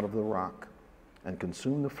fire out of the rock, and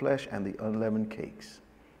consumed the flesh and the unleavened cakes.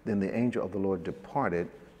 Then the angel of the Lord departed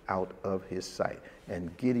out of his sight.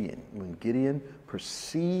 And Gideon, when Gideon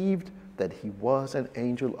perceived that he was an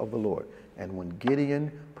angel of the Lord, and when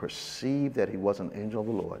Gideon perceived that he was an angel of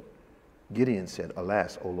the Lord, Gideon said,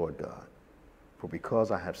 alas, O Lord God, for because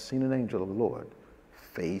I have seen an angel of the Lord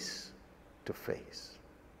face to face.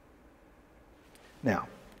 Now,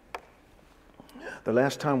 the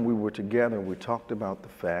last time we were together, we talked about the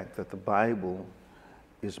fact that the Bible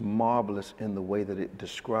is marvelous in the way that it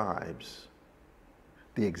describes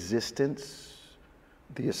the existence,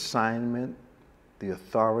 the assignment, the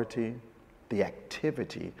authority, the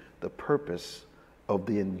activity, the purpose of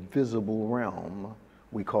the invisible realm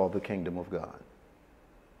we call the kingdom of God.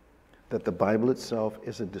 That the Bible itself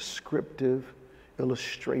is a descriptive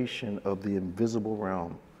illustration of the invisible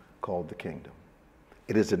realm called the kingdom.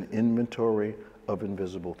 It is an inventory of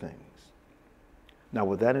invisible things. Now,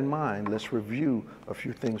 with that in mind, let's review a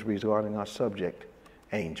few things regarding our subject,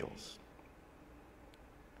 angels.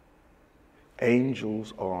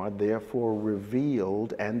 Angels are therefore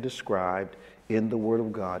revealed and described in the Word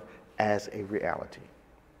of God as a reality.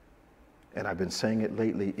 And I've been saying it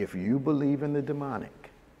lately, if you believe in the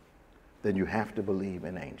demonic, then you have to believe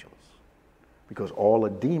in angels. Because all a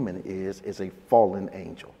demon is a fallen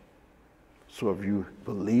angel. So if you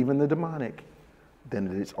believe in the demonic, then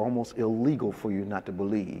it is almost illegal for you not to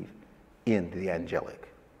believe in the angelic.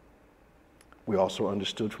 We also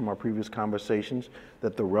understood from our previous conversations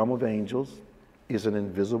that the realm of angels is an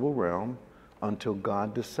invisible realm until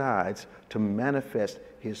God decides to manifest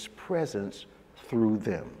his presence through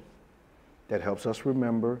them. That helps us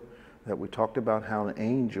remember that we talked about how an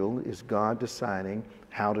angel is God deciding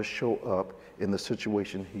how to show up in the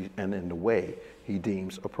situation and in the way he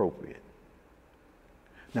deems appropriate.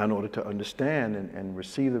 Now, in order to understand and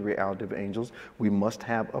receive the reality of angels, we must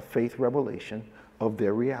have a faith revelation of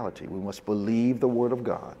their reality. We must believe the Word of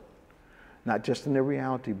God, not just in their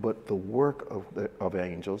reality, but the work of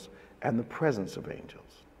angels and the presence of angels.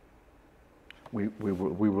 We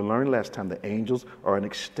were learned last time that angels are an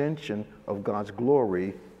extension of God's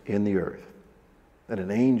glory in the earth. That an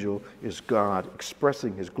angel is God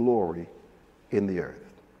expressing his glory in the earth.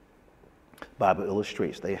 The Bible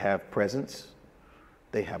illustrates they have presence,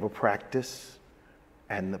 they have a practice,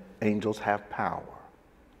 and the angels have power.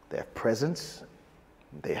 They have presence,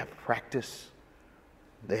 they have practice,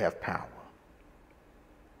 they have power.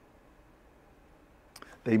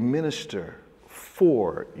 They minister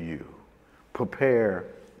for you, prepare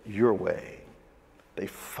your way. They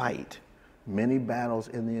fight many battles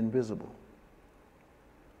in the invisible.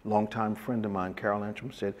 Longtime friend of mine, Carol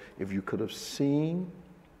Antrim, said, if you could have seen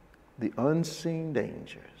the unseen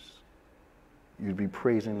dangers, you'd be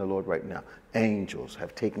praising the Lord right now. Angels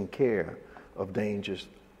have taken care of dangers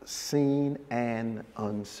seen and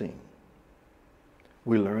unseen.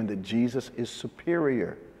 We learned that Jesus is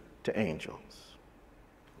superior to angels.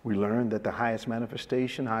 We learned that the highest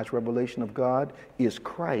manifestation, highest revelation of God is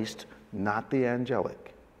Christ, not the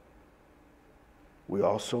angelic. We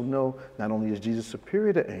also know not only is Jesus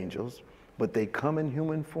superior to angels, but they come in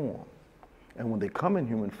human form. And when they come in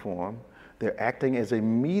human form, they're acting as a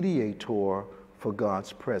mediator for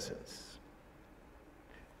God's presence.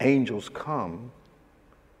 Angels come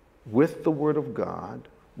with the Word of God,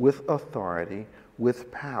 with authority,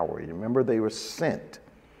 with power. You remember they were sent.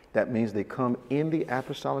 That means they come in the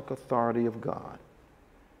apostolic authority of God.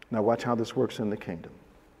 Now watch how this works in the kingdom.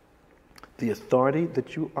 The authority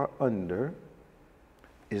that you are under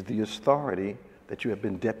is the authority that you have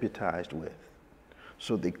been deputized with.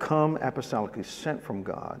 So they come apostolically sent from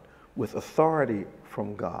God, with authority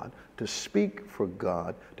from God, to speak for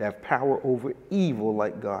God, to have power over evil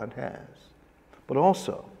like God has. But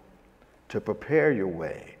also to prepare your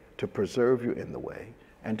way, to preserve you in the way,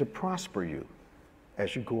 and to prosper you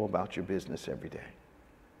as you go about your business every day.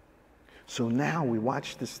 So now we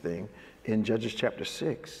watch this thing in Judges chapter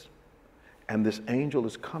 6. And this angel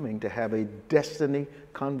is coming to have a destiny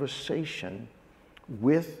conversation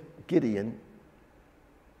with Gideon.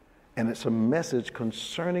 And it's a message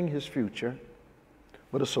concerning his future,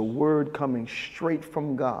 but it's a word coming straight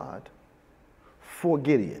from God for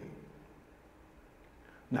Gideon.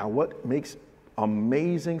 Now, what makes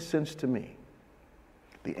amazing sense to me,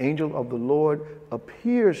 the angel of the Lord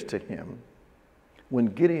appears to him when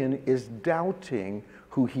Gideon is doubting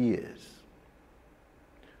who he is.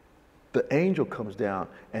 The angel comes down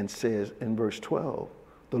and says in verse 12,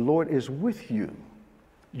 the Lord is with you,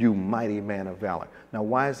 you mighty man of valor. Now,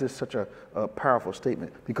 why is this such a powerful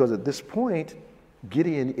statement? Because at this point,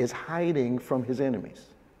 Gideon is hiding from his enemies.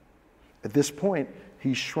 At this point,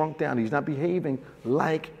 he's shrunk down. He's not behaving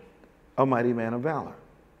like a mighty man of valor.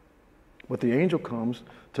 But the angel comes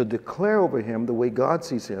to declare over him the way God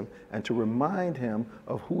sees him and to remind him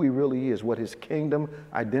of who he really is, what his kingdom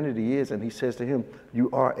identity is. And he says to him, you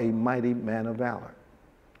are a mighty man of valor.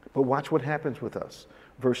 But watch what happens with us.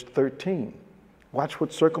 Verse 13, watch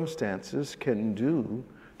what circumstances can do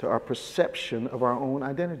to our perception of our own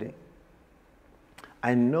identity.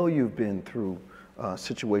 I know you've been through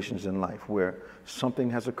situations in life where something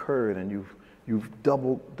has occurred and you've you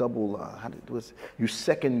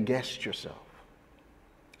second guessed yourself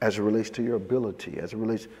as it relates to your ability, as it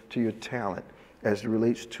relates to your talent, as it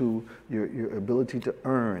relates to your ability to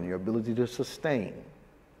earn, your ability to sustain.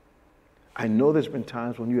 I know there's been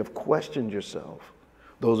times when you have questioned yourself.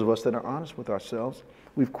 Those of us that are honest with ourselves,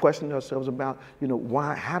 we've questioned ourselves about,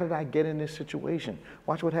 how did I get in this situation?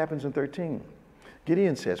 Watch what happens in 13.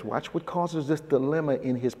 Gideon says, watch what causes this dilemma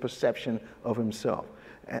in his perception of himself.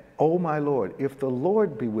 And, oh my Lord, if the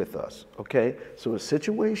Lord be with us, okay? So a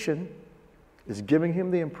situation is giving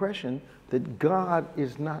him the impression that God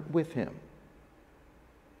is not with him.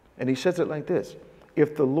 And he says it like this,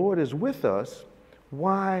 if the Lord is with us,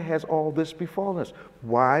 why has all this befallen us?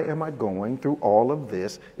 Why am I going through all of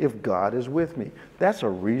this if God is with me? That's a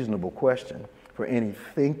reasonable question for any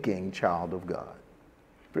thinking child of God.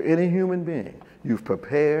 For any human being, you've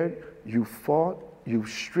prepared, you've fought, you've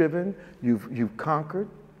striven, you've conquered,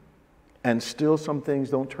 and still some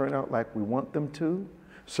things don't turn out like we want them to.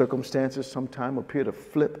 Circumstances sometimes appear to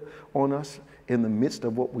flip on us in the midst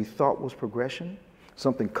of what we thought was progression.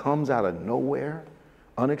 Something comes out of nowhere,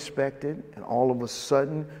 unexpected, and all of a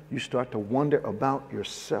sudden you start to wonder about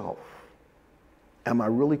yourself. Am I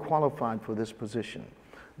really qualified for this position?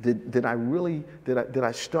 Did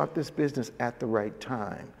I start this business at the right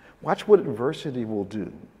time? Watch what adversity will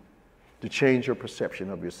do to change your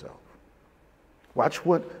perception of yourself. Watch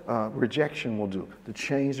what rejection will do to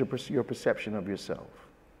change your perception of yourself.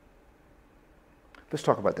 Let's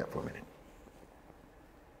talk about that for a minute.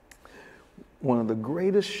 One of the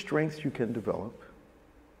greatest strengths you can develop,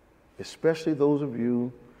 especially those of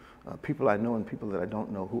you, people I know and people that I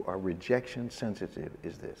don't know who are rejection sensitive,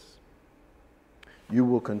 is this. You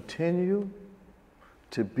will continue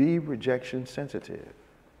to be rejection sensitive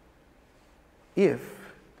if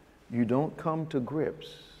you don't come to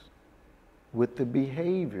grips with the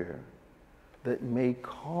behavior that may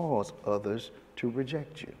cause others to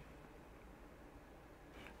reject you.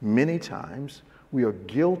 Many times we are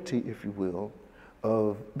guilty, if you will,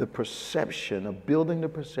 of the perception, of building the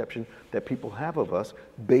perception that people have of us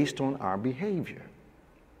based on our behavior.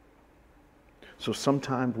 So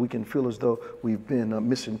sometimes we can feel as though we've been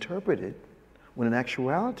misinterpreted, when in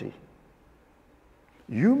actuality,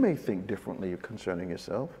 you may think differently concerning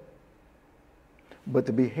yourself, but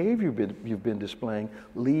the behavior you've been displaying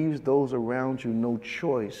leaves those around you no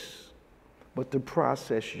choice but to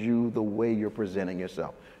process you the way you're presenting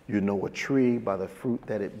yourself. You know a tree by the fruit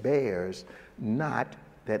that it bears, not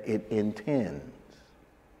that it intends.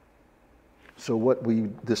 So what we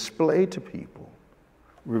display to people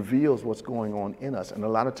reveals what's going on in us. And a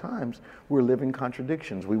lot of times we're living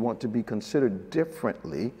contradictions. We want to be considered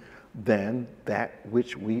differently than that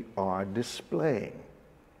which we are displaying.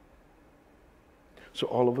 So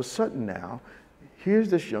all of a sudden now, here's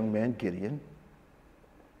this young man, Gideon,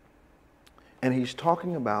 and he's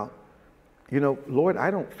talking about, Lord,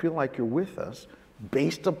 I don't feel like you're with us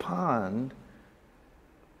based upon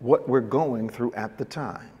what we're going through at the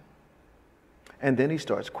time. And then he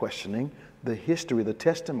starts questioning the history, the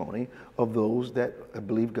testimony of those that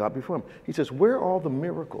believe God before him. He says, where are all the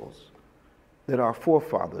miracles that our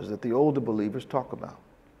forefathers, that the older believers talk about?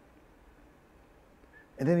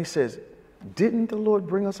 And then he says, didn't the Lord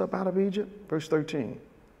bring us up out of Egypt? Verse 13.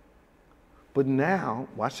 But now,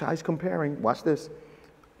 watch how he's comparing, watch this.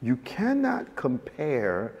 You cannot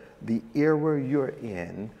compare the era you're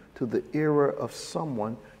in to the era of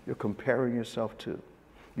someone you're comparing yourself to.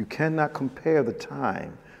 You cannot compare the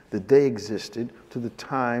time that they existed to the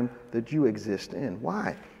time that you exist in.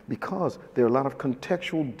 Why? Because there are a lot of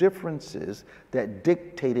contextual differences that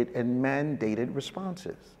dictated and mandated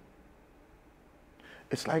responses.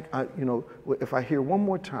 It's like, if I hear one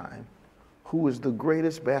more time, who is the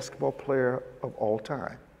greatest basketball player of all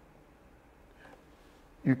time?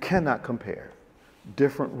 You cannot compare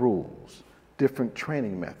different rules, different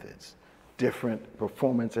training methods, different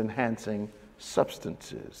performance-enhancing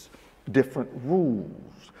substances, different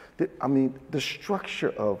rules. I mean, the structure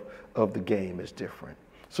of the game is different.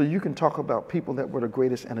 So you can talk about people that were the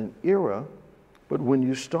greatest in an era, but when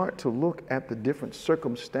you start to look at the different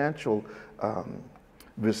circumstantial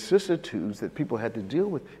vicissitudes that people had to deal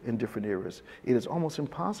with in different eras, it is almost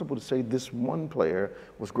impossible to say this one player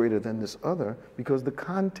was greater than this other because the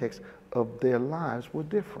context of their lives were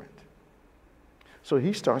different. So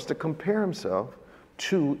he starts to compare himself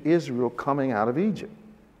to Israel coming out of Egypt.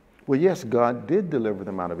 Well, yes, God did deliver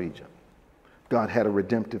them out of Egypt. God had a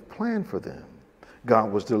redemptive plan for them.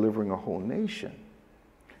 God was delivering a whole nation.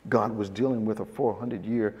 God was dealing with a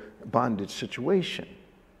 400-year bondage situation.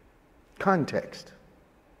 Context.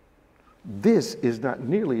 This is not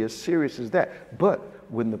nearly as serious as that. But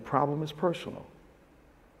when the problem is personal,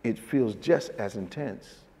 it feels just as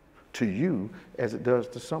intense to you as it does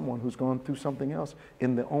to someone who's gone through something else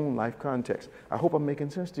in their own life context. I hope I'm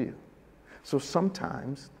making sense to you. So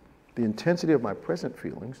sometimes the intensity of my present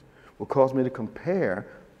feelings will cause me to compare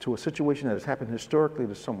to a situation that has happened historically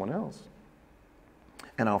to someone else.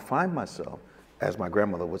 And I'll find myself, as my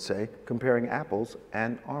grandmother would say, comparing apples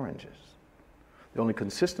and oranges. The only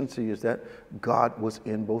consistency is that God was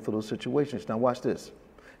in both of those situations. Now watch this.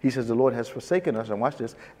 He says the Lord has forsaken us, and watch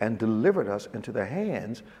this, and delivered us into the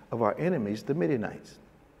hands of our enemies, the Midianites.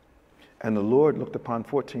 And the Lord looked upon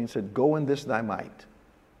 14 and said, go in this thy might,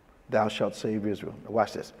 thou shalt save Israel. Now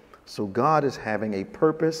watch this. So God is having a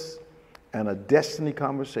purpose and a destiny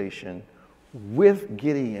conversation with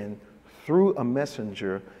Gideon through a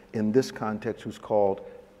messenger in this context who's called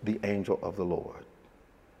the angel of the Lord.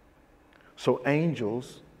 So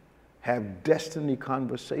angels have destiny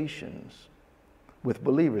conversations with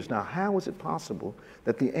believers. Now, how is it possible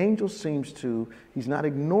that the angel seems to, he's not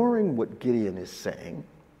ignoring what Gideon is saying.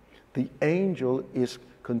 The angel is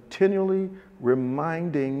continually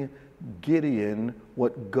reminding Gideon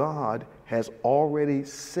what God has already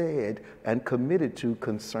said and committed to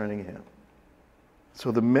concerning him.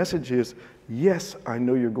 So the message is, yes, I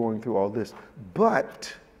know you're going through all this,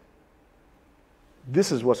 but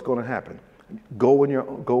this is what's going to happen. Go in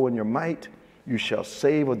your might, you shall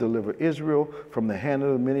save or deliver Israel from the hand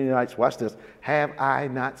of the Midianites. Watch this. Have I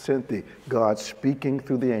not sent thee? God speaking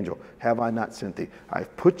through the angel. Have I not sent thee?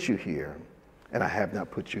 I've put you here, and I have not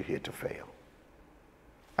put you here to fail.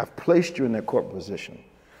 I've placed you in that corporate position,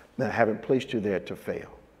 and I haven't placed you there to fail.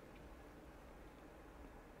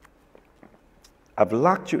 I've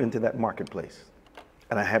locked you into that marketplace,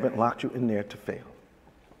 and I haven't locked you in there to fail.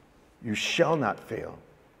 You shall not fail,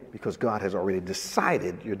 because God has already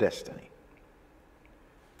decided your destiny.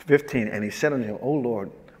 15, and he said unto him, O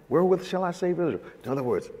Lord, wherewith shall I save Israel? In other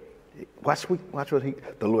words, watch what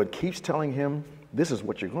the Lord keeps telling him, this is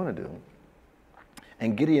what you're going to do.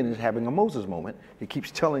 And Gideon is having a Moses moment. He keeps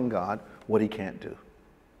telling God what he can't do.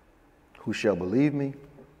 Who shall believe me?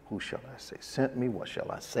 Who shall I say sent me? What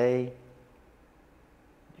shall I say?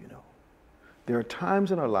 You know, there are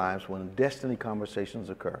times in our lives when destiny conversations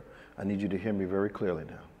occur. I need you to hear me very clearly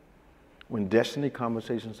now. When destiny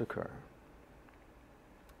conversations occur,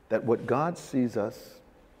 that what God sees us,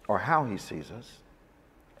 or how he sees us,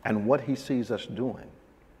 and what he sees us doing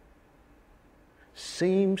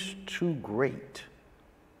seems too great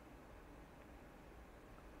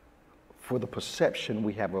for the perception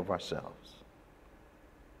we have of ourselves.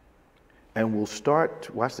 And we'll start,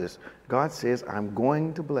 watch this, God says, I'm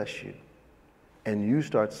going to bless you. And you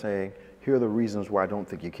start saying, here are the reasons why I don't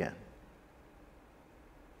think you can.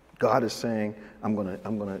 God is saying, I'm going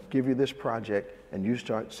to give you this project, and you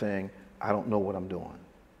start saying, I don't know what I'm doing.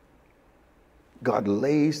 God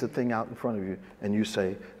lays the thing out in front of you, and you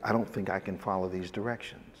say, I don't think I can follow these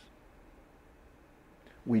directions.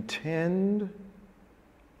 We tend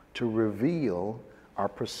to reveal our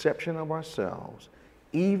perception of ourselves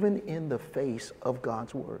even in the face of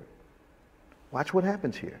God's word. Watch what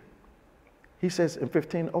happens here. He says in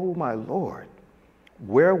 15, oh my Lord,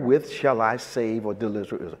 wherewith shall I save or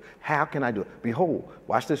deliver Israel? How can I do it? Behold,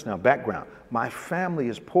 watch this now, background. My family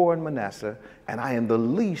is poor in Manasseh, and I am the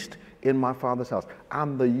least in my father's house.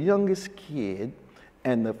 I'm the youngest kid,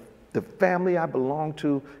 and the family I belong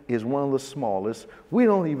to is one of the smallest. We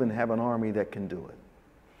don't even have an army that can do it.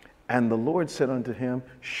 And the Lord said unto him,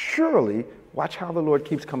 surely, watch how the Lord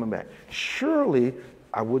keeps coming back. Surely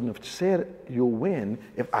I wouldn't have said you'll win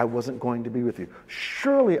if I wasn't going to be with you.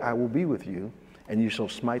 Surely I will be with you, and you shall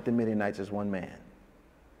smite the Midianites as one man.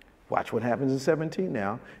 Watch what happens in 17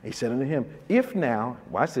 now. He said unto him, if now,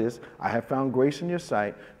 watch this, I have found grace in your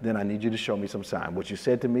sight, then I need you to show me some sign. What you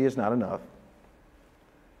said to me is not enough.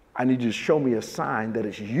 I need you to show me a sign that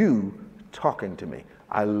it's you talking to me.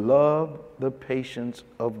 I love the patience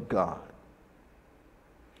of God.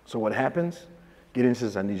 So what happens? Gideon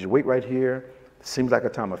says, I need you to wait right here. It seems like a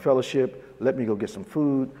time of fellowship. Let me go get some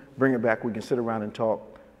food. Bring it back. We can sit around and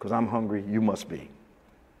talk because I'm hungry. You must be.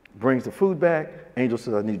 Brings the food back. Angel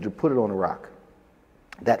says, I need you to put it on a rock.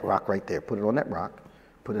 That rock right there. Put it on that rock.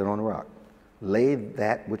 Put it on the rock. Lay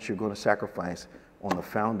that which you're going to sacrifice on the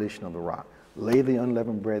foundation of the rock. Lay the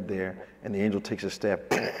unleavened bread there, and the angel takes a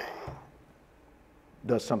step,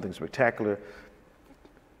 does something spectacular,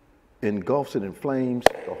 engulfs it in flames.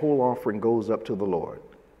 The whole offering goes up to the Lord.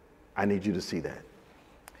 I need you to see that.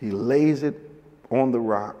 He lays it on the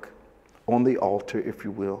rock, on the altar, if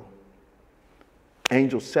you will.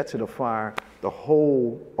 Angel sets it afire. The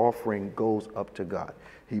whole offering goes up to God.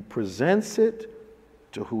 He presents it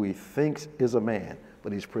to who he thinks is a man,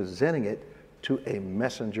 but he's presenting it to a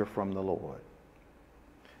messenger from the Lord.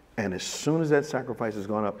 And as soon as that sacrifice has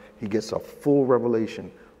gone up, he gets a full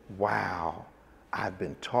revelation. Wow, I've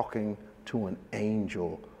been talking to an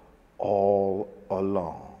angel all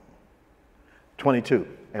along. 22,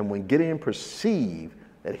 and when Gideon perceived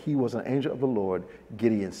that he was an angel of the Lord,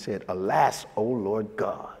 Gideon said, alas, O Lord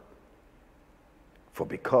God, for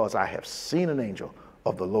because I have seen an angel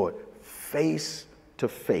of the Lord face to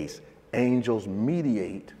face. Angels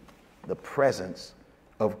mediate the presence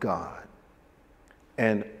of God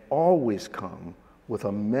and always come with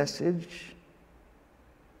a message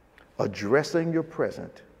addressing your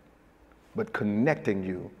present, but connecting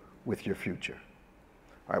you with your future.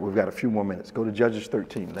 All right, we've got a few more minutes. Go to Judges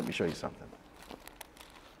 13. Let me show you something.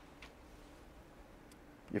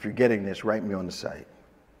 If you're getting this, write me on the site.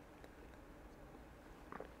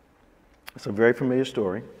 It's a very familiar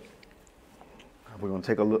story. We're going to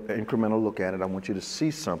take an incremental look at it. I want you to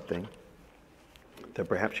see something that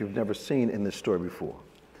perhaps you've never seen in this story before.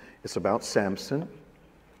 It's about Samson.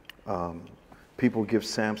 People give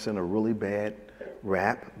Samson a really bad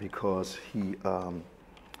rap because he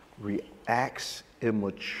reacts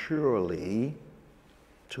immaturely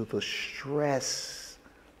to the stress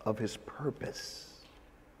of his purpose.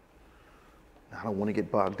 Now, I don't want to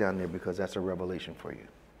get bogged down there because that's a revelation for you.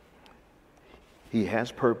 He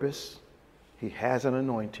has purpose. He has an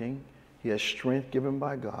anointing. He has strength given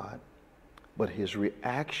by God. But his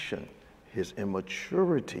reaction, his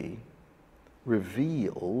immaturity,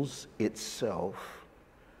 reveals itself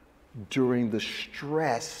during the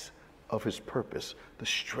stress of his purpose, the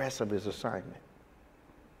stress of his assignment.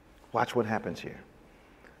 Watch what happens here.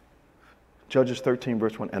 Judges 13,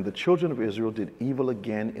 verse 1, and the children of Israel did evil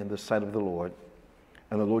again in the sight of the Lord,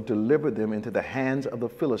 and the Lord delivered them into the hands of the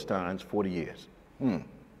Philistines 40 years.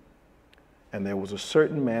 And there was a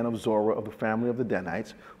certain man of Zorah of the family of the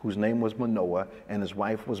Danites, whose name was Manoah, and his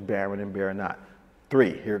wife was barren and bare not.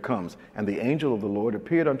 3, here it comes. And the angel of the Lord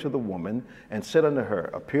appeared unto the woman, and said unto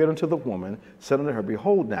her, said unto her,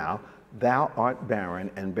 behold now, thou art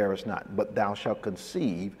barren and bearest not, but thou shalt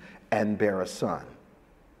conceive and bear a son.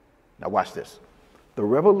 Now watch this. The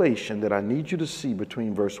revelation that I need you to see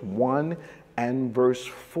between verse 1 and verse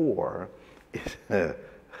 4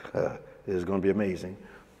 is going to be amazing.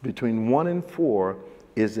 Between 1 and 4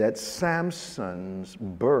 is that Samson's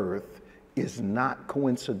birth is not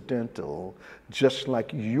coincidental, just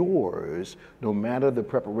like yours, no matter the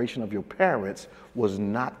preparation of your parents, was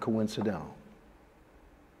not coincidental.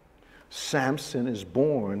 Samson is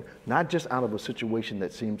born not just out of a situation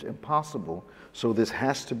that seems impossible, so this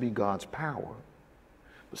has to be God's power.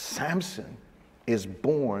 But Samson is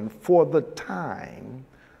born for the time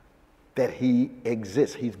that he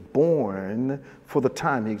exists. He's born for the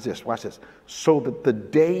time he exists. Watch this. So that the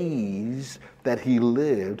days that he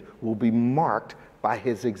lived will be marked by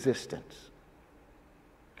his existence.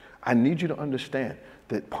 I need you to understand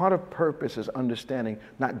that part of purpose is understanding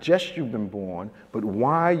not just you've been born, but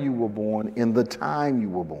why you were born in the time you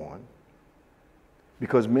were born.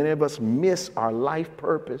 Because many of us miss our life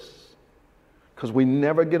purpose because we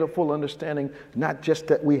never get a full understanding, not just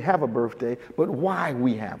that we have a birthday, but why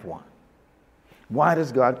we have one. Why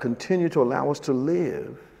does God continue to allow us to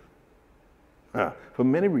live? For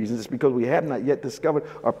many reasons. It's because we have not yet discovered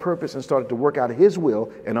our purpose and started to work out his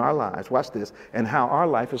will in our lives. Watch this. And how our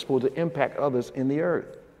life is supposed to impact others in the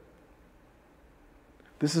earth.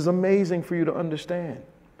 This is amazing for you to understand.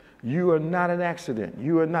 You are not an accident.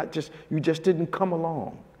 You just didn't come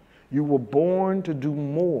along. You were born to do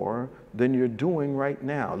more than you're doing right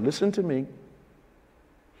now. Listen to me.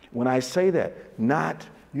 When I say that, not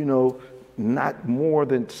more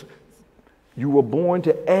than, you were born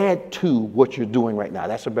to add to what you're doing right now.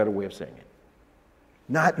 That's a better way of saying it.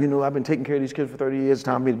 Not, I've been taking care of these kids for 30 years, it's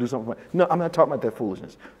time for me to do something. No, I'm not talking about that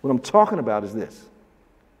foolishness. What I'm talking about is this,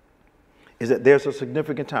 is that there's a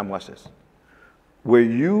significant time, watch this, where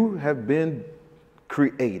you have been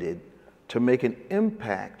created to make an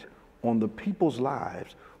impact on the people's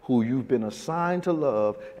lives who you've been assigned to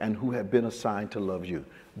love and who have been assigned to love you.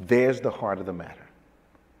 There's the heart of the matter.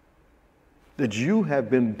 That you have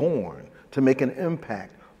been born to make an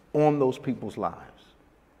impact on those people's lives.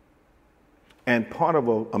 And part of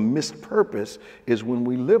a missed purpose is when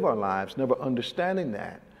we live our lives never understanding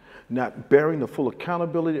that, not bearing the full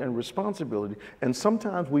accountability and responsibility. And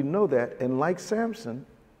sometimes we know that, and like Samson,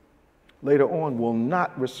 later on will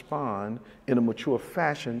not respond in a mature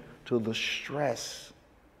fashion to the stress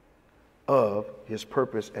of his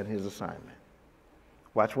purpose and his assignment.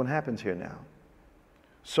 Watch what happens here now.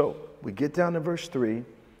 So we get down to verse 3,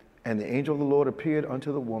 and the angel of the Lord appeared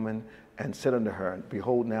unto the woman and said unto her,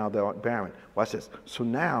 behold, now thou art barren. Watch this. So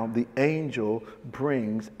now the angel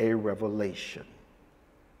brings a revelation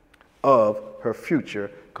of her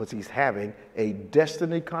future, because he's having a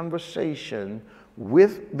destiny conversation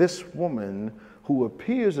with this woman who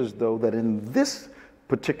appears as though that in this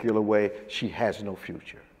particular way she has no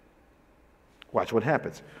future. Watch what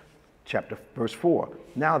happens. Verse 4.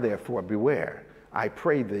 Now therefore beware, I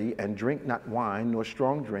pray thee, and drink not wine nor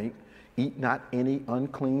strong drink, eat not any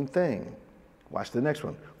unclean thing. Watch the next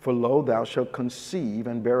one. For lo, thou shalt conceive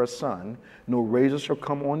and bear a son, no razor shall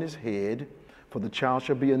come on his head, for the child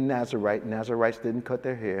shall be a Nazarite. Nazarites didn't cut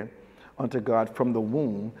their hair. Unto God from the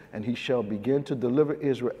womb, and he shall begin to deliver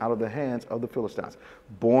Israel out of the hands of the Philistines.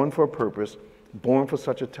 Born for a purpose, born for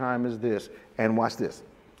such a time as this. And watch this.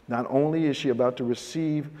 Not only is she about to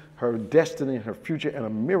receive her destiny and her future and a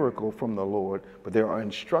miracle from the Lord, but there are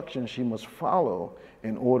instructions she must follow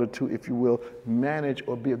in order to, if you will, manage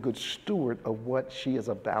or be a good steward of what she is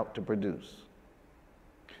about to produce.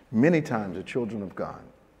 Many times the children of God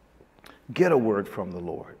get a word from the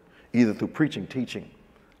Lord, either through preaching, teaching,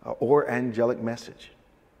 or angelic message.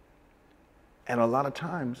 And a lot of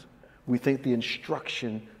times we think the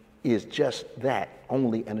instruction is just that,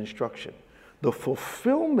 only an instruction. The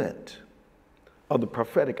fulfillment of the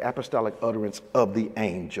prophetic apostolic utterance of the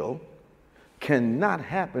angel cannot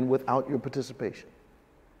happen without your participation.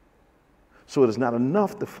 So it is not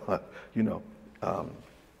enough to, I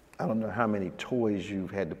don't know how many toys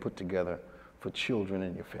you've had to put together for children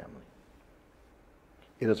in your family.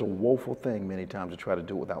 It is a woeful thing many times to try to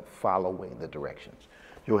do it without following the directions.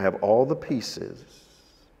 You'll have all the pieces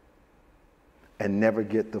and never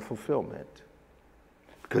get the fulfillment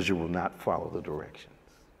because you will not follow the directions.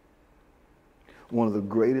 One of the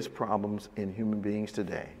greatest problems in human beings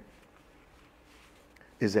today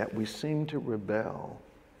is that we seem to rebel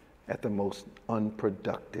at the most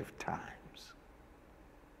unproductive times.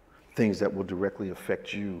 Things that will directly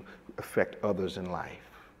affect you, affect others in life.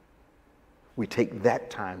 We take that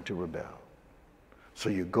time to rebel. So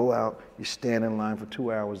you go out, you stand in line for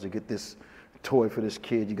 2 hours to get this toy for this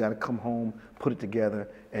kid. You got to come home, put it together,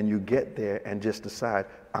 and you get there and just decide,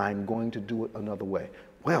 I'm going to do it another way.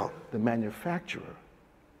 Well, the manufacturer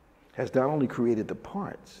has not only created the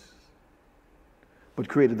parts, but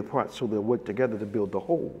created the parts so they'll work together to build the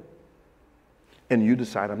whole. And you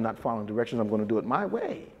decide, I'm not following directions, I'm going to do it my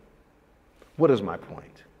way. What is my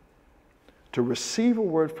point? To receive a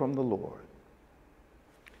word from the Lord,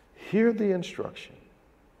 hear the instruction,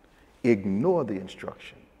 ignore the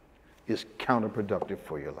instruction, is counterproductive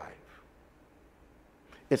for your life.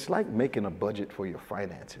 It's like making a budget for your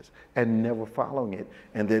finances and never following it,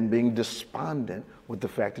 and then being despondent with the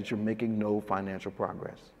fact that you're making no financial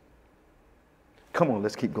progress. Come on,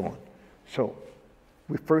 let's keep going. So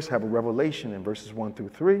we first have a revelation in verses 1 through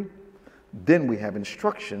 3. Then we have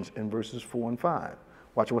instructions in verses 4 and 5.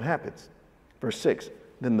 Watch what happens. Verse 6.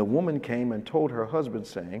 Then the woman came and told her husband,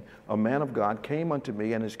 saying, a man of God came unto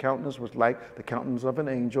me, and his countenance was like the countenance of an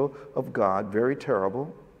angel of God, very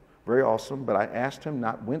terrible, very awesome. But I asked him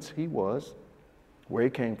not whence he was, where he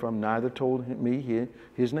came from, neither told me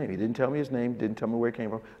his name. He didn't tell me his name, didn't tell me where he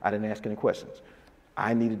came from. I didn't ask any questions.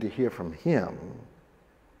 I needed to hear from him.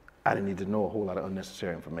 I didn't need to know a whole lot of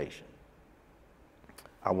unnecessary information.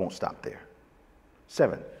 I won't stop there.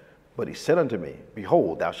 7. But he said unto me,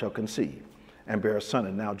 behold, thou shalt conceive, and bear a son.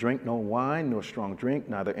 And now drink no wine, nor strong drink,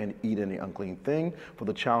 neither eat any unclean thing, for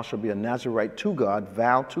the child shall be a Nazarite to God,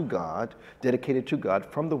 vowed to God, dedicated to God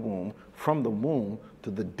from the womb to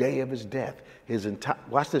the day of his death.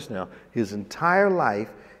 Watch this now. His entire life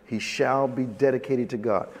he shall be dedicated to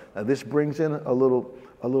God. Now this brings in a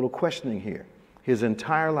little questioning here. His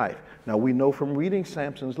entire life. Now we know from reading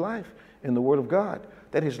Samson's life in the Word of God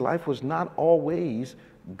that his life was not always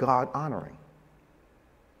God honoring.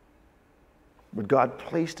 But God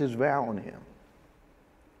placed his vow on him,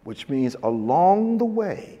 which means along the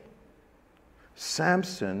way,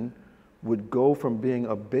 Samson would go from being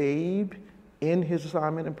a babe in his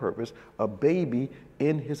assignment and purpose, a baby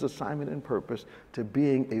in his assignment and purpose, to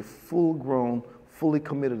being a full-grown, fully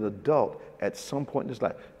committed adult at some point in his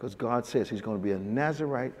life. Because God says he's going to be a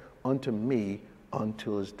Nazarite unto me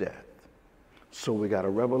until his death. So we got a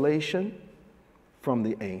revelation from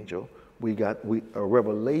the angel. We got a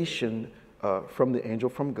revelation from the angel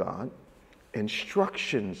from God,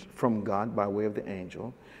 instructions from God by way of the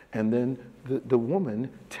angel, and then the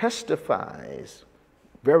woman testifies.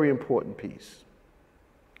 Very important piece.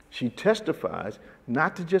 She testifies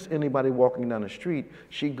not to just anybody walking down the street.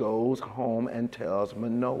 She goes home and tells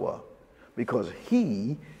Manoah, because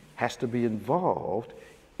he has to be involved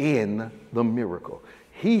in the miracle.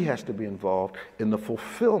 He has to be involved in the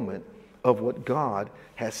fulfillment of what God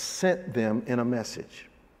has sent them in a message.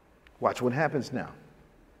 Watch what happens now.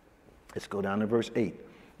 Let's go down to verse 8.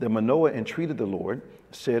 Then Manoah entreated the Lord,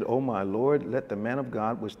 said, O my Lord, let the man of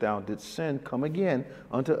God which thou didst send come again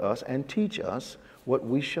unto us and teach us what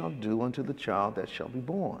we shall do unto the child that shall be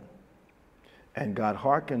born. And God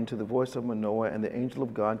hearkened to the voice of Manoah, and the angel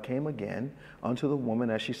of God came again unto the woman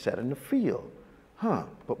as she sat in the field.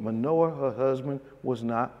 But Manoah, her husband, was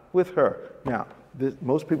not with her. Now,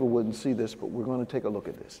 most people wouldn't see this, but we're going to take a look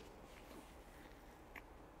at this.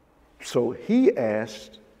 So he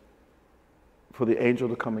asked for the angel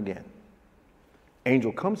to come again.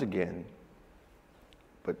 Angel comes again,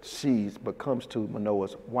 but comes to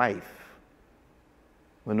Manoah's wife.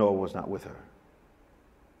 Manoah was not with her.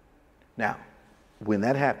 Now, when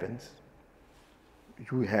that happens,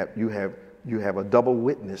 you have a double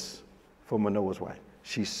witness for Manoah's wife.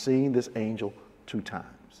 She's seen this angel 2 times.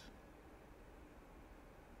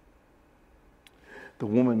 The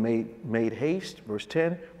woman made haste, verse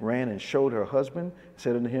 10, ran and showed her husband,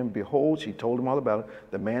 said unto him, Behold, she told him all about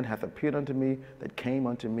it, the man hath appeared unto me that came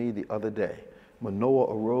unto me the other day.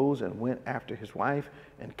 Manoah arose and went after his wife,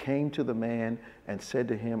 and came to the man, and said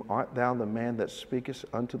to him, Art thou the man that speakest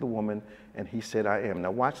unto the woman? And he said, I am. Now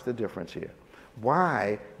watch the difference here.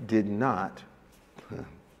 Why did not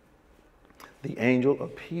the angel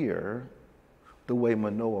appear the way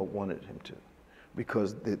Manoah wanted him to?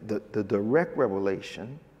 Because the direct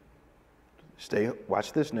revelation,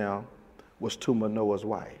 watch this now, was to Manoah's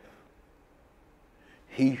wife.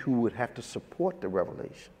 He who would have to support the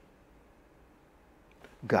revelation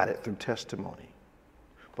got it through testimony.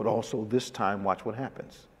 But also this time, watch what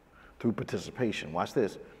happens. Through participation. Watch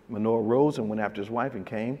this. Manoah rose and went after his wife and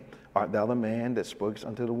came. Art thou the man that spokest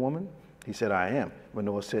unto the woman? He said, I am.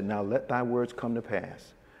 Manoah said, Now let thy words come to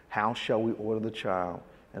pass. How shall we order the child?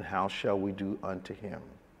 And how shall we do unto him?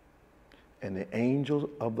 And the angel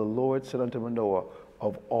of the Lord said unto Manoah,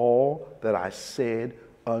 Of all that I said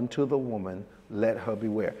unto the woman, let her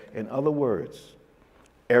beware. In other words,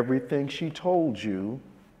 everything she told you,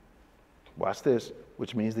 watch this,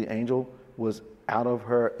 which means the angel was out of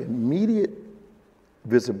her immediate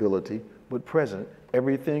visibility, but present.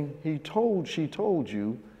 Everything she told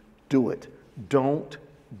you, do it. Don't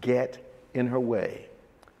get in her way.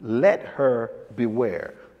 Let her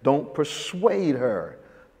beware. Don't persuade her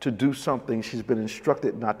to do something she's been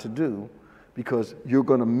instructed not to do, because you're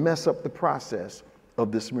going to mess up the process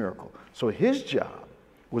of this miracle. So his job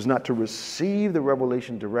was not to receive the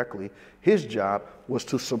revelation directly. His job was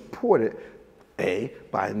to support it,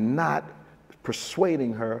 by not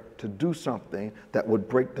persuading her to do something that would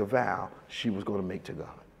break the vow she was going to make to God.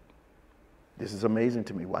 This is amazing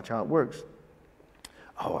to me. Watch how it works.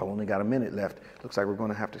 Oh, I only got a minute left. Looks like we're going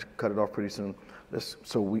to have to cut it off pretty soon.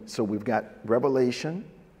 So we've got revelation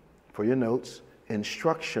for your notes,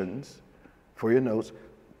 instructions for your notes,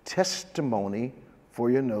 testimony for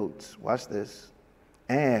your notes. Watch this.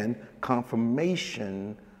 And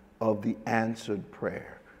confirmation of the answered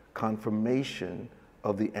prayer. Confirmation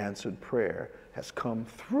of the answered prayer has come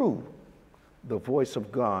through the voice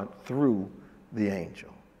of God through the angel.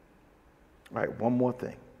 All right, one more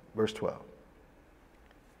thing. Verse 12.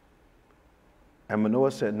 And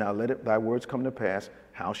Manoah said, Now let thy words come to pass.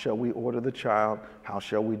 How shall we order the child? How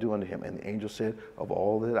shall we do unto him? And the angel said, Of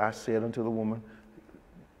all that I said unto the woman,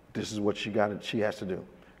 This is what she has to do.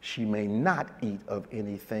 She may not eat of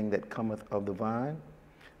anything that cometh of the vine,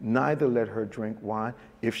 neither let her drink wine.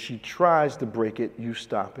 If she tries to break it, you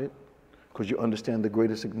stop it, because you understand the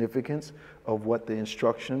greater significance of what the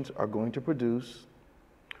instructions are going to produce,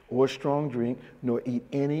 or strong drink, nor eat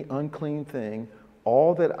any unclean thing.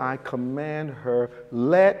 All that I command her,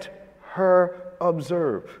 let her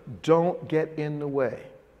observe. Don't get in the way.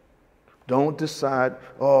 Don't decide,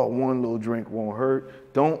 oh, one little drink won't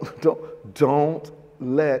hurt. Don't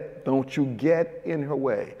you get in her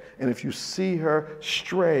way. And if you see her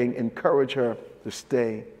straying, encourage her to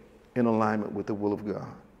stay in alignment with the will of God.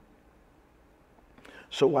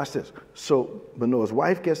 So watch this. So Manoah's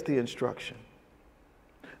wife gets the instruction.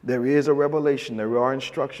 There is a revelation. There are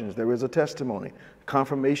instructions. There is a testimony.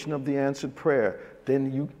 Confirmation of the answered prayer.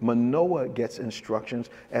 Then Manoah gets instructions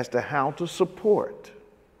as to how to support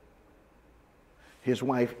his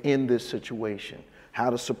wife in this situation. How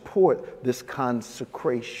to support this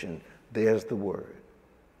consecration. There's the word.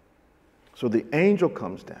 So the angel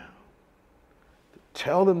comes down to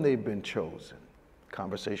tell them they've been chosen.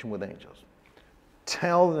 Conversation with angels.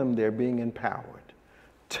 Tell them they're being empowered.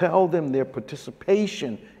 Tell them their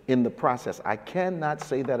participation in the process. I cannot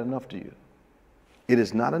say that enough to you. It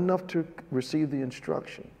is not enough to receive the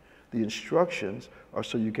instruction. The instructions are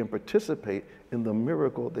so you can participate in the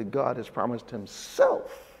miracle that God has promised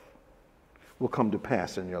himself will come to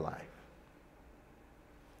pass in your life.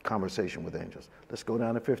 Conversation with angels. Let's go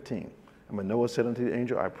down to 15. And Manoah said unto the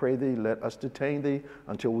angel, I pray thee, let us detain thee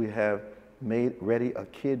until we have made ready a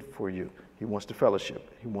kid for you. He wants to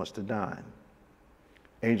fellowship. He wants to dine.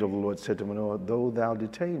 Angel of the Lord said to Manoah, though thou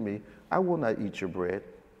detain me, I will not eat your bread.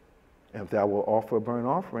 And if thou wilt offer a burnt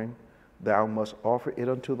offering, thou must offer it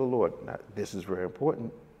unto the Lord. Now, this is very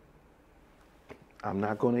important. I'm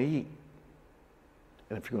not going to eat.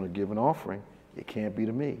 And if you're going to give an offering, it can't be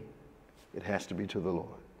to me. It has to be to the Lord.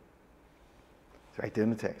 It's right there in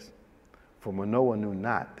the text. For Manoah knew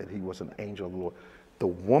not that he was an angel of the Lord. The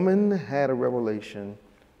woman had a revelation.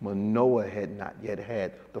 Manoah had not yet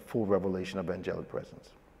had the full revelation of angelic presence.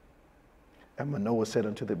 And Manoah said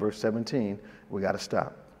unto the, verse 17, we got to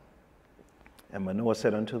stop. And Manoah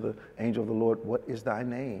said unto the angel of the Lord, what is thy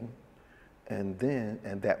name? And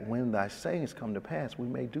that when thy sayings come to pass, we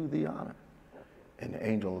may do thee honor. And the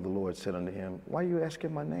angel of the Lord said unto him, why are you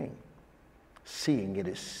asking my name? Seeing it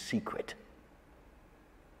is secret.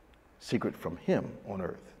 Secret from him on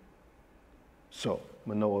earth. So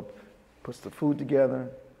Manoah puts the food together,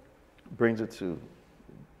 brings it to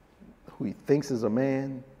who he thinks is a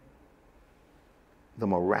man. The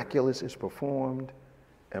miraculous is performed,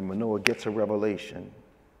 and Manoah gets a revelation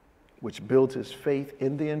which builds his faith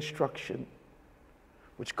in the instruction,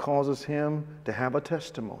 which causes him to have a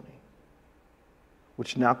testimony,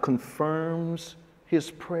 which now confirms his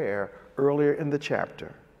prayer earlier in the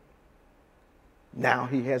chapter. Now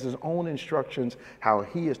he has his own instructions how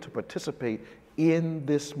he is to participate in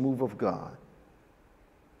this move of God.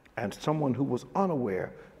 And someone who was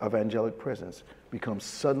unaware of angelic presence becomes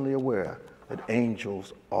suddenly aware that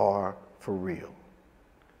angels are for real.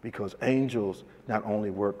 Because angels not only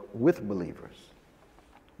work with believers,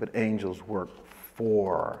 but angels work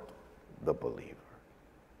for the believer.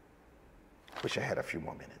 Wish I had a few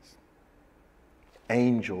more minutes.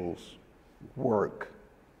 Angels work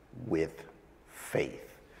with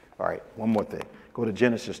faith. All right, one more thing. Go to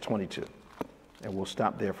Genesis 22, and we'll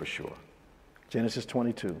stop there for sure. Genesis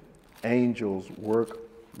 22. Angels work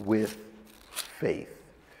with faith.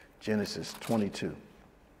 Genesis 22.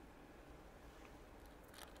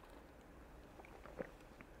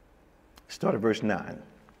 Start at verse 9.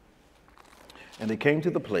 And they came to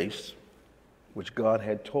the place which God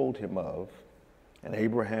had told him of, and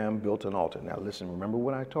Abraham built an altar. Now listen, remember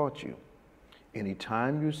what I taught you.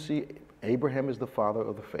 Anytime you see, Abraham is the father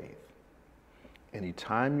of the faith.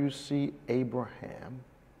 Anytime you see Abraham,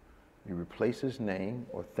 you replace his name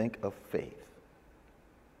or think of faith.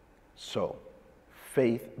 So,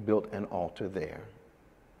 faith built an altar there.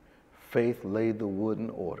 Faith laid the wood in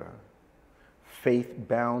order. Faith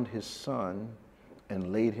bound his son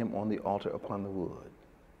and laid him on the altar upon the wood.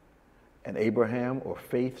 And Abraham, or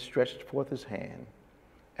faith, stretched forth his hand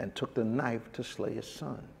and took the knife to slay his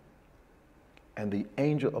son. And the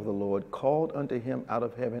angel of the Lord called unto him out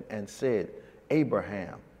of heaven and said,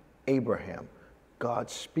 Abraham, Abraham. God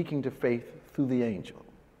speaking to faith through the angel.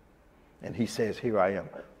 And he says, here I am,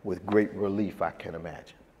 with great relief I can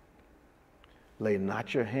imagine. Lay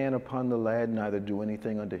not your hand upon the lad, neither do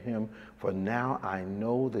anything unto him, for now I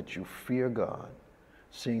know that you fear God,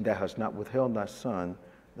 seeing thou hast not withheld thy son,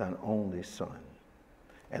 thine only son.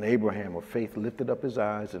 And Abraham of faith lifted up his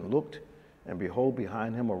eyes and looked, And behold,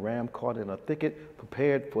 behind him a ram caught in a thicket,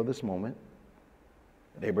 prepared for this moment.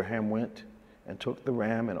 And Abraham went and took the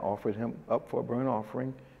ram and offered him up for a burnt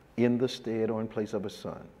offering in the stead or in place of his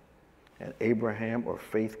son. And Abraham, or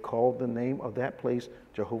faith, called the name of that place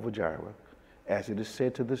Jehovah Jireh, as it is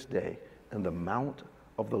said to this day, in the mount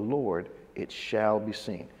of the Lord it shall be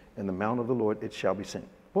seen. In the mount of the Lord it shall be seen.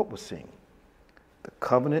 What was seen? The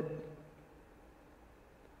covenant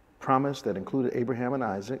promise that included Abraham and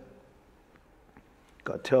Isaac.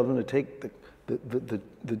 God tells them to take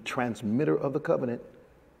the transmitter of the covenant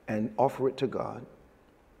and offer it to God.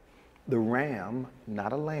 The ram,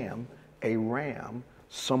 not a lamb, a ram,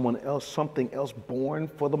 someone else, something else born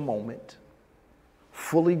for the moment,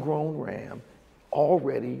 fully grown ram,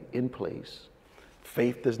 already in place.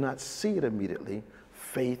 Faith does not see it immediately.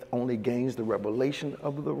 Faith only gains the revelation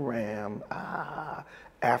of the ram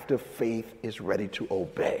after faith is ready to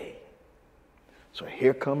obey. So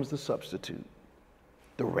here comes the substitute,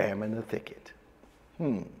 the ram in the thicket.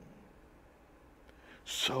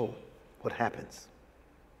 So what happens?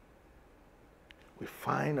 We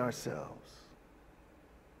find ourselves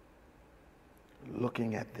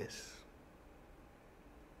looking at this,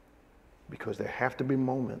 because there have to be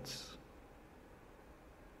moments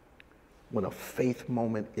when a faith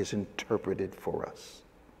moment is interpreted for us.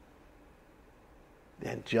 The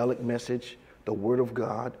angelic message, the Word of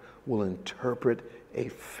God, will interpret a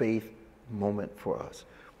faith moment for us.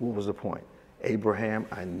 What was the point? Abraham,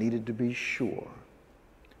 I needed to be sure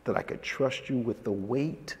that I could trust you with the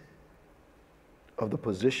weight of the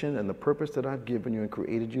position and the purpose that I've given you and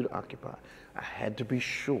created you to occupy. I had to be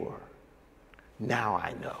sure. Now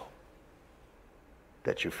I know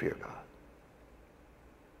that you fear God.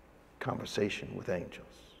 Conversation with angels.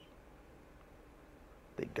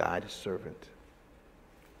 They guide his servant.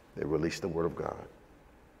 They release the word of God.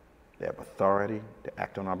 They have authority to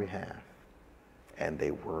act on our behalf. And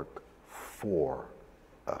they work for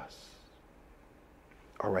us.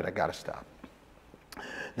 All right, I got to stop.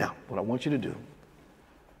 Now, what I want you to do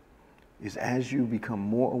is, as you become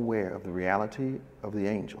more aware of the reality of the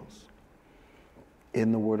angels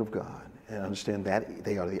in the Word of God, and understand that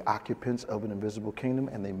they are the occupants of an invisible kingdom,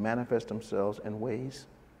 and they manifest themselves in ways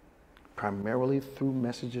primarily through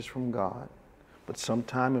messages from God, but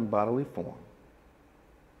sometime in bodily form.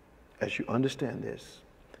 As you understand this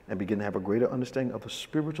and begin to have a greater understanding of the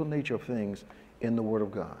spiritual nature of things in the Word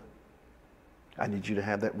of God, I need you to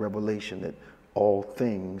have that revelation that all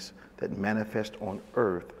things that manifest on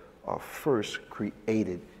earth are first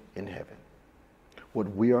created in heaven.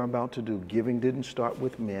 What we are about to do, giving didn't start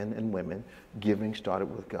with men and women. Giving started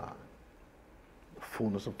with God. The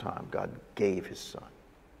fullness of time, God gave his son.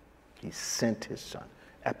 He sent his son.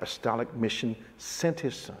 Apostolic mission sent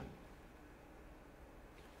his son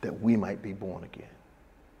that we might be born again.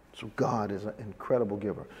 So God is an incredible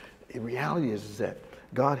giver. The reality is that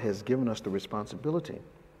God has given us the responsibility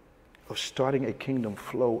of starting a kingdom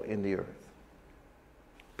flow in the earth.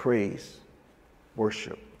 Praise,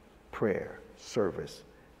 worship, prayer, service,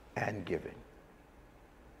 and giving.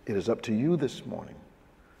 It is up to you this morning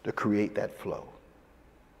to create that flow.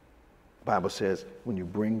 The Bible says when you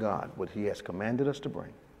bring God what he has commanded us to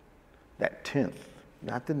bring, that tenth,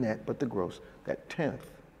 not the net, but the gross, that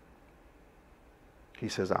tenth, he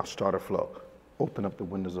says, I'll start a flow. Open up the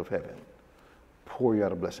windows of heaven. Pour you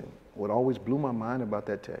out a blessing. What always blew my mind about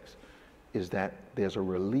that text is that there's a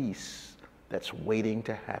release that's waiting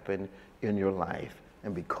to happen in your life.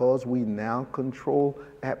 And because we now control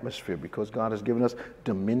atmosphere, because God has given us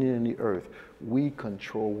dominion in the earth, we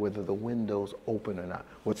control whether the windows open or not.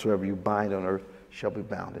 Whatsoever you bind on earth shall be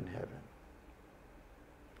bound in heaven.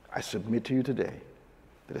 I submit to you today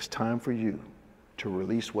that it's time for you to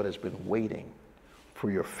release what has been waiting for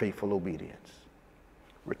your faithful obedience.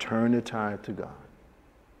 Return the tithe to God.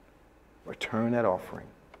 Return that offering.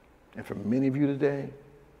 And for many of you today,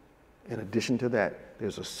 in addition to that,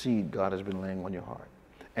 there's a seed God has been laying on your heart.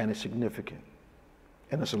 And it's significant.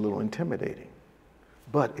 And it's a little intimidating.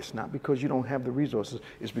 But it's not because you don't have the resources.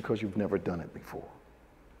 It's because you've never done it before.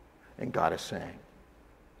 And God is saying,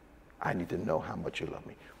 I need to know how much you love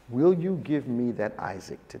me. Will you give me that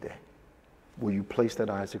Isaac today? Will you place that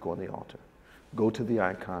Isaac on the altar? Go to the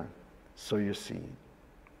icon, sow your seed.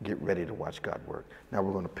 Get ready to watch God work. Now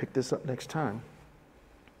we're going to pick this up next time.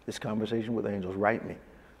 This conversation with angels. Write me.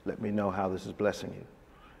 Let me know how this is blessing you.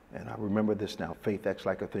 And I remember this now. Faith acts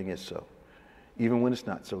like a thing is so. Even when it's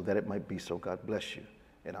not so, that it might be so. God bless you.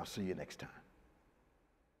 And I'll see you next time.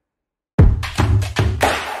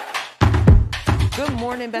 Good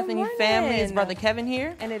morning, Bethany family. It's Brother Kevin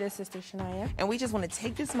here. And it is Sister Shania. And we just want to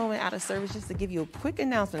take this moment out of service just to give you a quick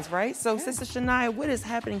announcements, right? So, Sister Shania, what is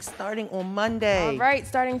happening starting on Monday? All right,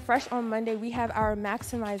 starting fresh on Monday, we have our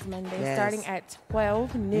Maximize Monday starting at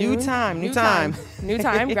 12 noon. New time. New time.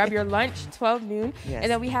 Grab your lunch, 12 noon. Yes.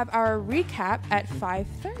 And then we have our recap at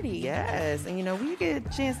 5:30. Yes. And, we get a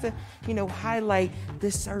chance to, highlight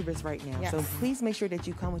this service right now. Yes. So please make sure that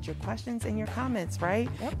you come with your questions and your comments, right?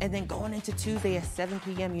 Yep. And then going into Tuesday at 7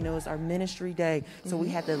 p.m., is our ministry day. So we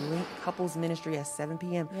have the Link Couples Ministry at 7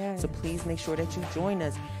 p.m. Yes. So please make sure that you join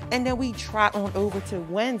us. And then we trot on over to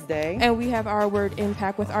Wednesday. And we have our Word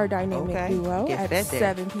Impact with our dynamic duo at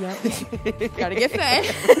 7 p.m. Gotta get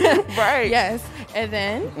fed. Right. Yes. And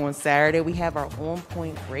then on Saturday, we have our On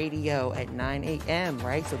Point Radio at 9 a.m.,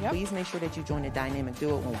 right? So please make sure that you join the dynamic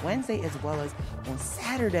duo on Wednesday as well as on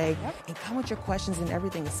Saturday. And come with your questions and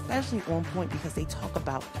everything, especially On Point, because they talk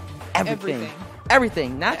about everything.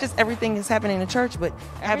 Not just everything that's happening in the church, but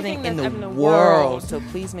happening in the world. So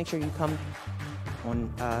please make sure you come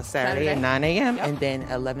on Saturday at 9 a.m. and then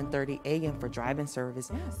 11:30 a.m. for drive-in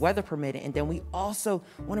service, weather permitting. And then we also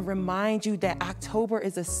want to remind you that October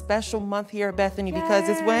is a special month here at Bethany because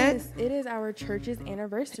it's when? It is our church's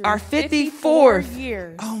anniversary. Our 54th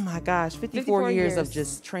years. Oh my gosh, 54 years of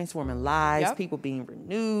just transforming lives, people being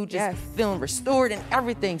renewed, just feeling restored and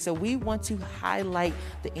everything. So we want to highlight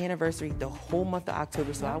the anniversary the whole month of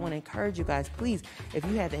October. So I want to encourage you guys, please, if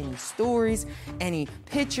you have any stories, any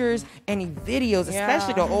pictures, any videos,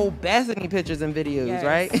 especially the old Bethany pictures and videos,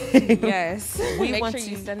 right? Yes. We Make want sure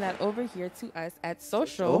you to send that over here to us at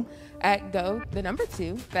social at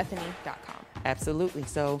go2bethany.com. Absolutely.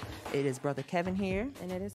 So it is Brother Kevin here. And it is